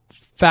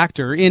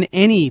factor in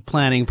any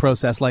planning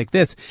process like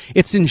this.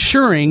 It's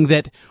ensuring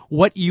that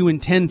what you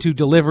intend to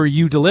deliver,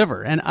 you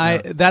deliver. And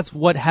that's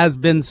what has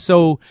been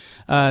so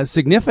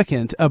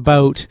significant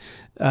about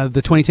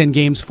the 2010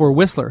 games for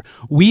Whistler.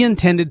 We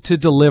intended to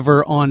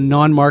deliver on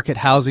non-market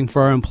housing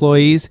for our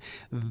employees.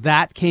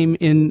 That came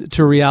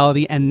into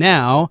reality, and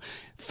now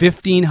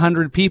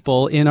 1,500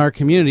 people in our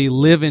community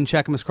live in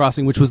Cheakamus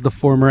Crossing, which was the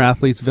former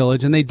Athletes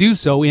Village, and they do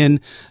so in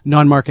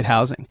non-market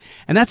housing.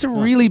 And that's a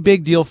really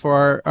big deal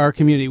for our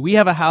community. We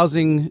have a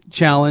housing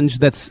challenge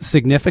that's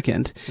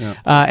significant,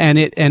 and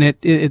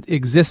it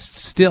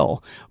exists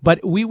still.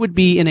 But we would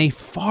be in a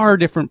far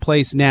different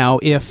place now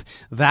if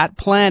that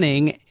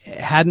planning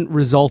hadn't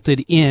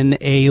resulted in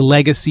a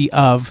legacy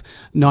of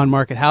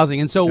non-market housing.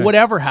 And so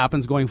whatever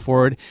happens going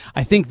forward,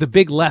 I think the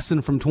big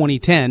lesson from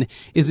 2010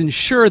 is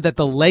ensure that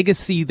the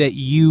legacy that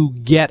you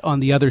get on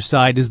the other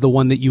side is the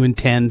one that you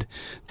intend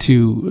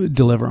to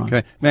deliver on.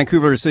 Okay.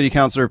 Vancouver City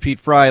Councillor Pete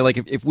Fry, like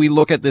if we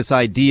look at this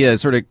idea,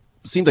 sort of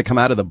seemed to come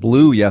out of the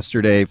blue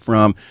yesterday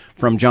from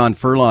John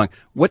Furlong.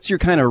 What's your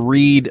kind of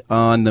read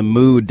on the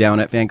mood down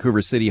at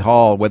Vancouver City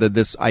Hall, whether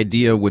this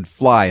idea would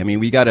fly? I mean,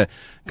 we got a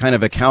kind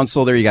of a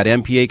council there. You got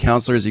MPA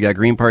councillors, you got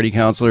Green Party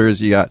councillors,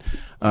 you got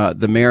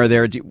the mayor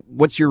there.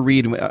 What's your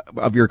read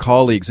of your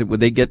colleagues? Do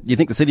you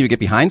think the city would get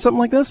behind something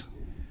like this?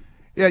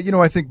 Yeah,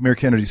 I think Mayor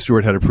Kennedy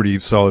Stewart had a pretty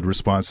solid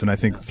response, and I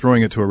think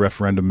throwing it to a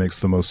referendum makes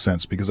the most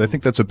sense, because I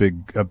think that's a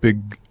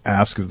big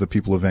ask of the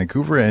people of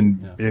Vancouver,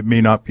 and it may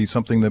not be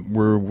something that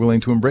we're willing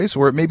to embrace,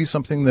 or it may be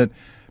something that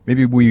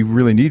maybe we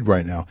really need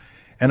right now.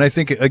 And I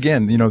think,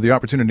 again, the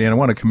opportunity, and I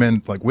want to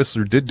commend, like,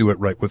 Whistler did do it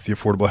right with the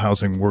affordable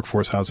housing,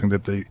 workforce housing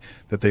that they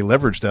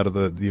leveraged out of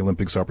the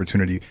Olympics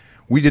opportunity.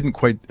 We didn't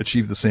quite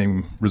achieve the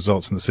same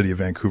results in the city of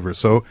Vancouver.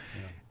 So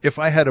if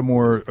I had a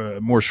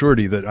more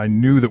surety that I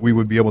knew that we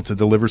would be able to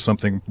deliver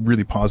something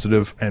really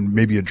positive and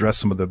maybe address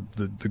some of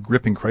the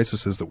gripping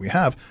crises that we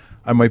have,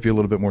 I might be a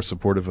little bit more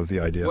supportive of the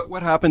idea.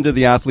 What happened to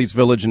the Athletes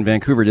Village in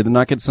Vancouver? Did they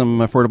not get some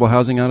affordable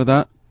housing out of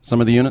that?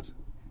 Some of the units?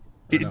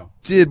 It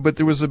did, but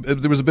there was a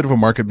bit of a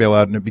market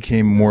bailout, and it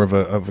became more of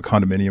a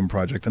condominium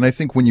project. And I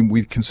think when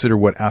we consider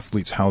what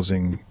athletes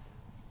housing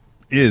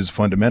is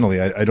fundamentally,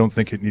 I don't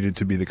think it needed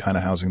to be the kind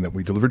of housing that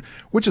we delivered,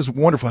 which is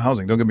wonderful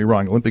housing. Don't get me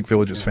wrong. Olympic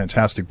Village is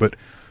fantastic, but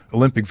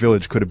Olympic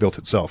Village could have built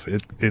itself.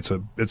 It's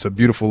a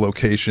beautiful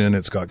location.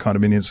 It's got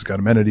condominiums. It's got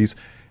amenities.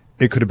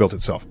 it could have built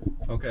itself.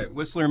 Okay.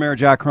 Whistler Mayor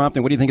Jack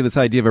Crompton, what do you think of this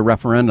idea of a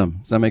referendum?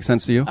 Does that make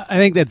sense to you? I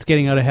think that's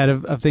getting out ahead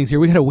of things here.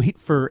 We got to wait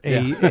for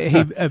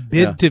a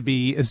bid to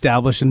be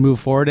established and move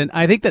forward. And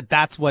I think that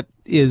that's what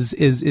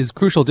is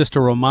crucial, just to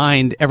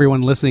remind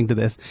everyone listening to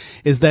this,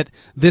 is that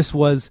this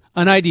was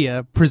an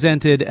idea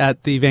presented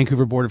at the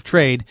Vancouver Board of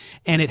Trade,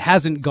 and it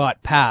hasn't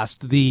got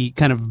past the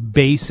kind of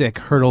basic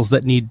hurdles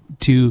that need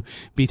to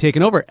be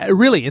taken over.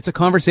 Really, it's a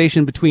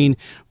conversation between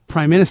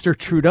Prime Minister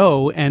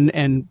Trudeau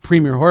and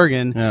Premier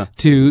Horgan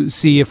to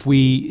see if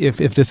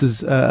this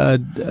is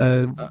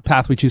a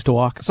path we choose to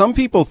walk. Some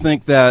people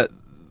think that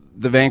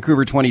the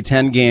Vancouver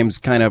 2010 games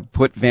kind of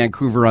put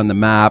Vancouver on the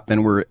map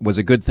and was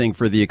a good thing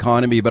for the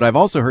economy. But I've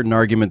also heard an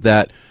argument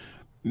that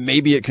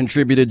maybe it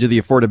contributed to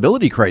the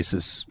affordability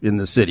crisis in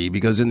the city,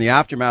 because in the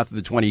aftermath of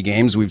the 20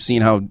 games, we've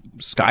seen how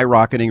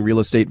skyrocketing real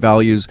estate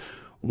values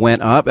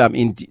went up. I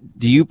mean,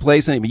 do you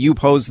place any? You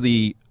oppose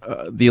the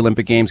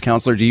Olympic Games,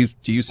 Councillor. Do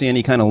you see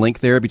any kind of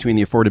link there between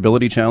the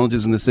affordability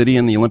challenges in the city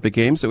and the Olympic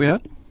Games that we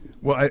had?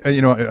 Well,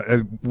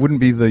 I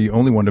wouldn't be the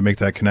only one to make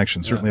that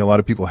connection. Certainly a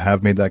lot of people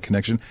have made that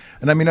connection.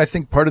 And I mean, I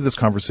think part of this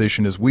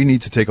conversation is we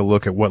need to take a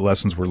look at what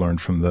lessons were learned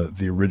from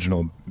the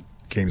original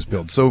Games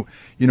build. So,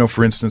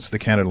 for instance, the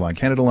Canada Line.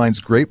 Canada Line's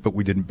great, but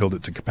we didn't build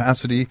it to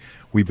capacity.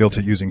 We built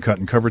it using cut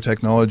and cover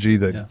technology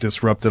that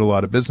disrupted a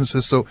lot of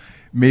businesses. So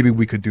maybe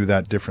we could do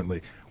that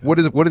differently. What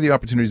are the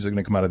opportunities that are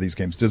going to come out of these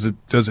games? Does it,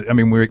 I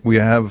mean, we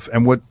have,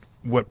 and what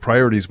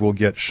priorities will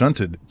get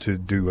shunted to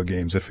do a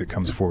games if it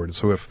comes forward?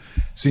 So if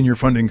senior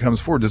funding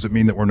comes forward, does it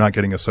mean that we're not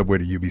getting a subway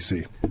to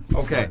UBC?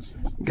 Okay.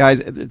 Guys,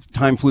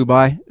 time flew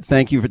by.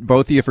 Thank you,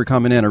 both of you, for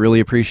coming in. I really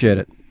appreciate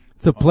it.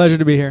 It's a pleasure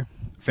to be here.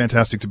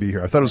 Fantastic to be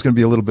here. I thought it was going to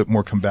be a little bit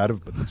more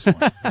combative, but that's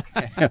fine.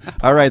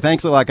 All right.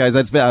 Thanks a lot, guys.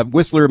 That's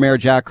Whistler Mayor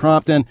Jack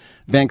Crompton,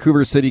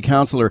 Vancouver City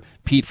Councillor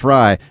Pete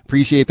Fry.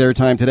 Appreciate their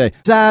time today.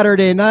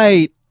 Saturday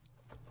night,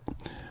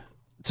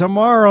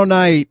 tomorrow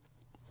night,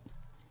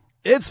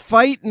 it's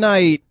fight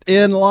night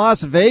in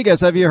Las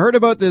Vegas. Have you heard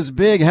about this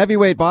big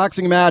heavyweight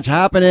boxing match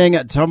happening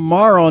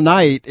tomorrow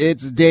night?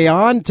 It's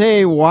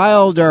Deontay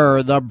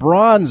Wilder, the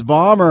Bronze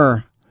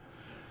Bomber,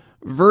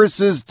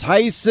 versus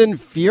Tyson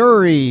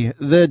Fury,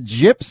 the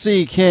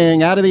Gypsy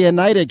King out of the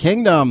United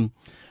Kingdom.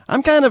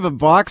 I'm kind of a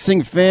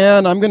boxing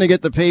fan. I'm going to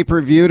get the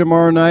pay-per-view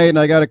tomorrow night, and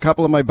I got a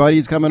couple of my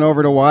buddies coming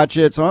over to watch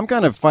it, so I'm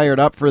kind of fired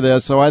up for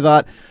this. So I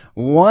thought,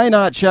 why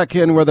not check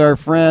in with our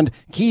friend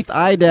Keith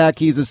Idek?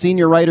 He's a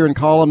senior writer and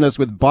columnist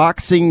with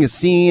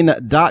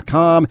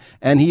BoxingScene.com,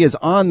 and he is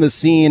on the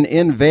scene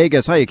in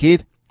Vegas. Hi,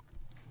 Keith.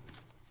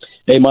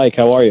 Hey, Mike,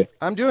 how are you?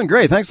 I'm doing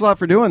great. Thanks a lot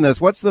for doing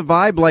this. What's the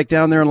vibe like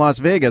down there in Las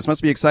Vegas?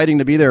 Must be exciting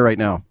to be there right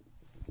now.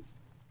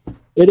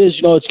 It is.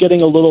 It's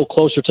getting a little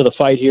closer to the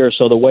fight here,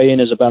 so the weigh-in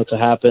is about to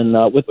happen.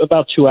 With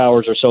about 2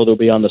 hours or so, they'll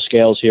be on the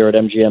scales here at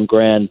MGM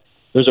Grand.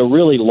 There's a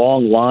really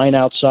long line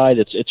outside.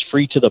 It's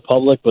free to the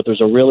public, but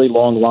there's a really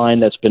long line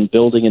that's been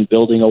building and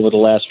building over the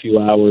last few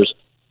hours.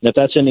 And if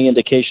that's any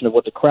indication of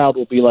what the crowd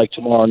will be like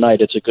tomorrow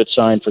night, it's a good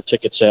sign for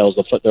ticket sales.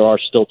 There are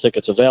still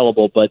tickets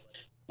available, but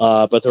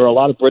there are a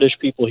lot of British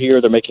people here.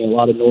 They're making a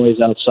lot of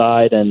noise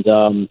outside, and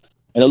it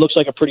looks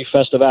like a pretty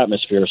festive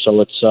atmosphere.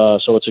 So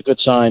it's a good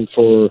sign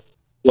for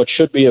what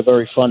should be a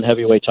very fun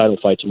heavyweight title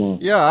fight tomorrow.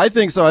 Yeah, I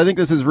think so. I think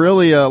this is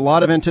really a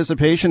lot of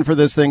anticipation for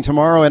this thing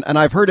tomorrow. And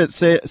I've heard it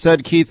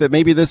said, Keith, that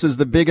maybe this is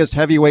the biggest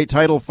heavyweight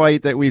title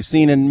fight that we've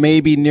seen in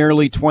maybe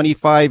nearly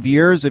 25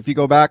 years. If you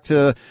go back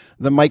to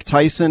the Mike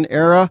Tyson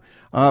era,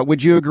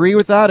 would you agree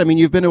with that? I mean,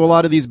 you've been to a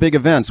lot of these big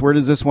events. Where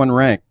does this one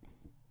rank?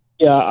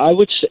 Yeah, I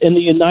would say in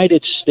the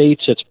United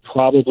States, it's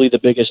probably the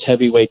biggest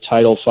heavyweight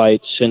title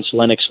fight since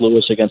Lennox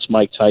Lewis against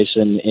Mike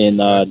Tyson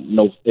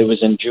it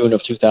was in June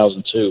of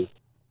 2002.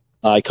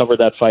 I covered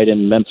that fight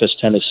in Memphis,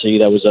 Tennessee.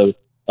 That was a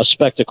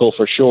spectacle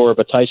for sure,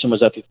 but Tyson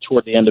was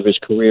toward the end of his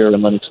career,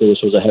 and Lennox Lewis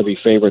was a heavy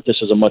favorite.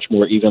 This is a much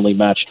more evenly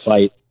matched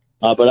fight.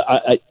 But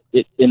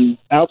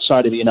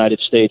outside of the United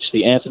States,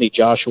 the Anthony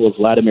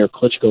Joshua-Vladimir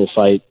Klitschko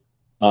fight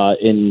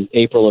in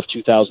April of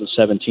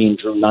 2017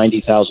 drew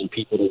 90,000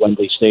 people to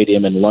Wembley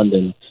Stadium in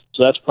London.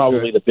 So that's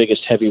probably the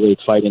biggest heavyweight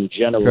fight in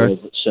general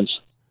since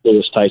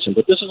Lewis Tyson.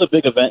 But this is a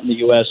big event in the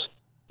U.S.,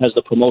 has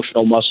the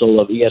promotional muscle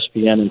of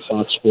ESPN and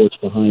Fox Sports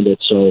behind it.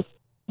 So,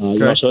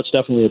 so it's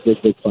definitely a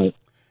big fight.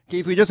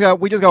 Keith, we just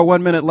got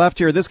 1 minute left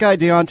here. This guy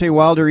Deontay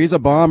Wilder, he's a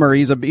bomber.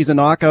 He's a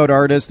knockout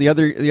artist. The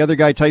other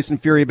guy, Tyson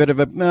Fury, a bit of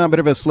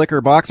a slicker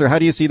boxer. How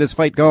do you see this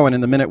fight going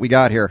in the minute we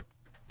got here?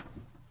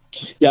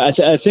 Yeah,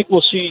 I think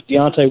we'll see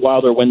Deontay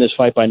Wilder win this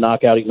fight by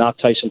knockout. He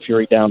knocked Tyson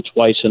Fury down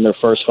twice in their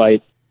first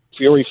fight.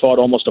 Fury fought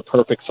almost a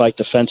perfect fight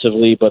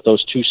defensively, but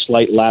those two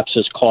slight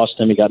lapses cost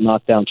him. He got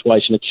knocked down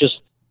twice, and it's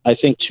just, I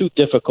think, too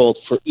difficult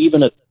for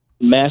even a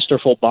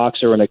masterful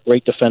boxer and a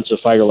great defensive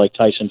fighter like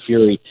Tyson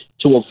Fury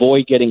to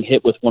avoid getting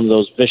hit with one of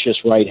those vicious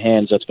right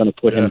hands that's going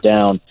to put him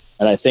down,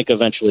 and I think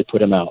eventually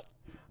put him out.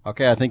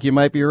 Okay, I think you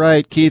might be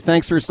right. Keith,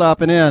 thanks for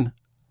stopping in.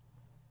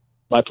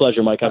 My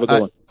pleasure, Mike. Have a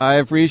good one. I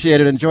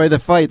appreciate it. Enjoy the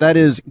fight. That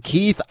is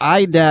Keith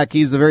Idak.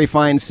 He's the very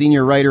fine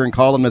senior writer and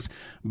columnist,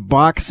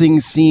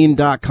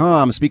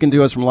 BoxingScene.com. Speaking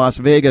to us from Las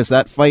Vegas,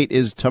 that fight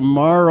is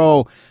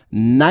tomorrow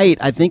night.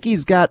 I think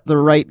he's got the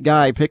right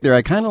guy picked there.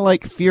 I kind of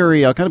like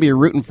Fury. I'll kind of be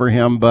rooting for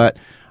him, but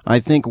I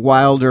think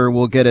Wilder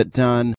will get it done.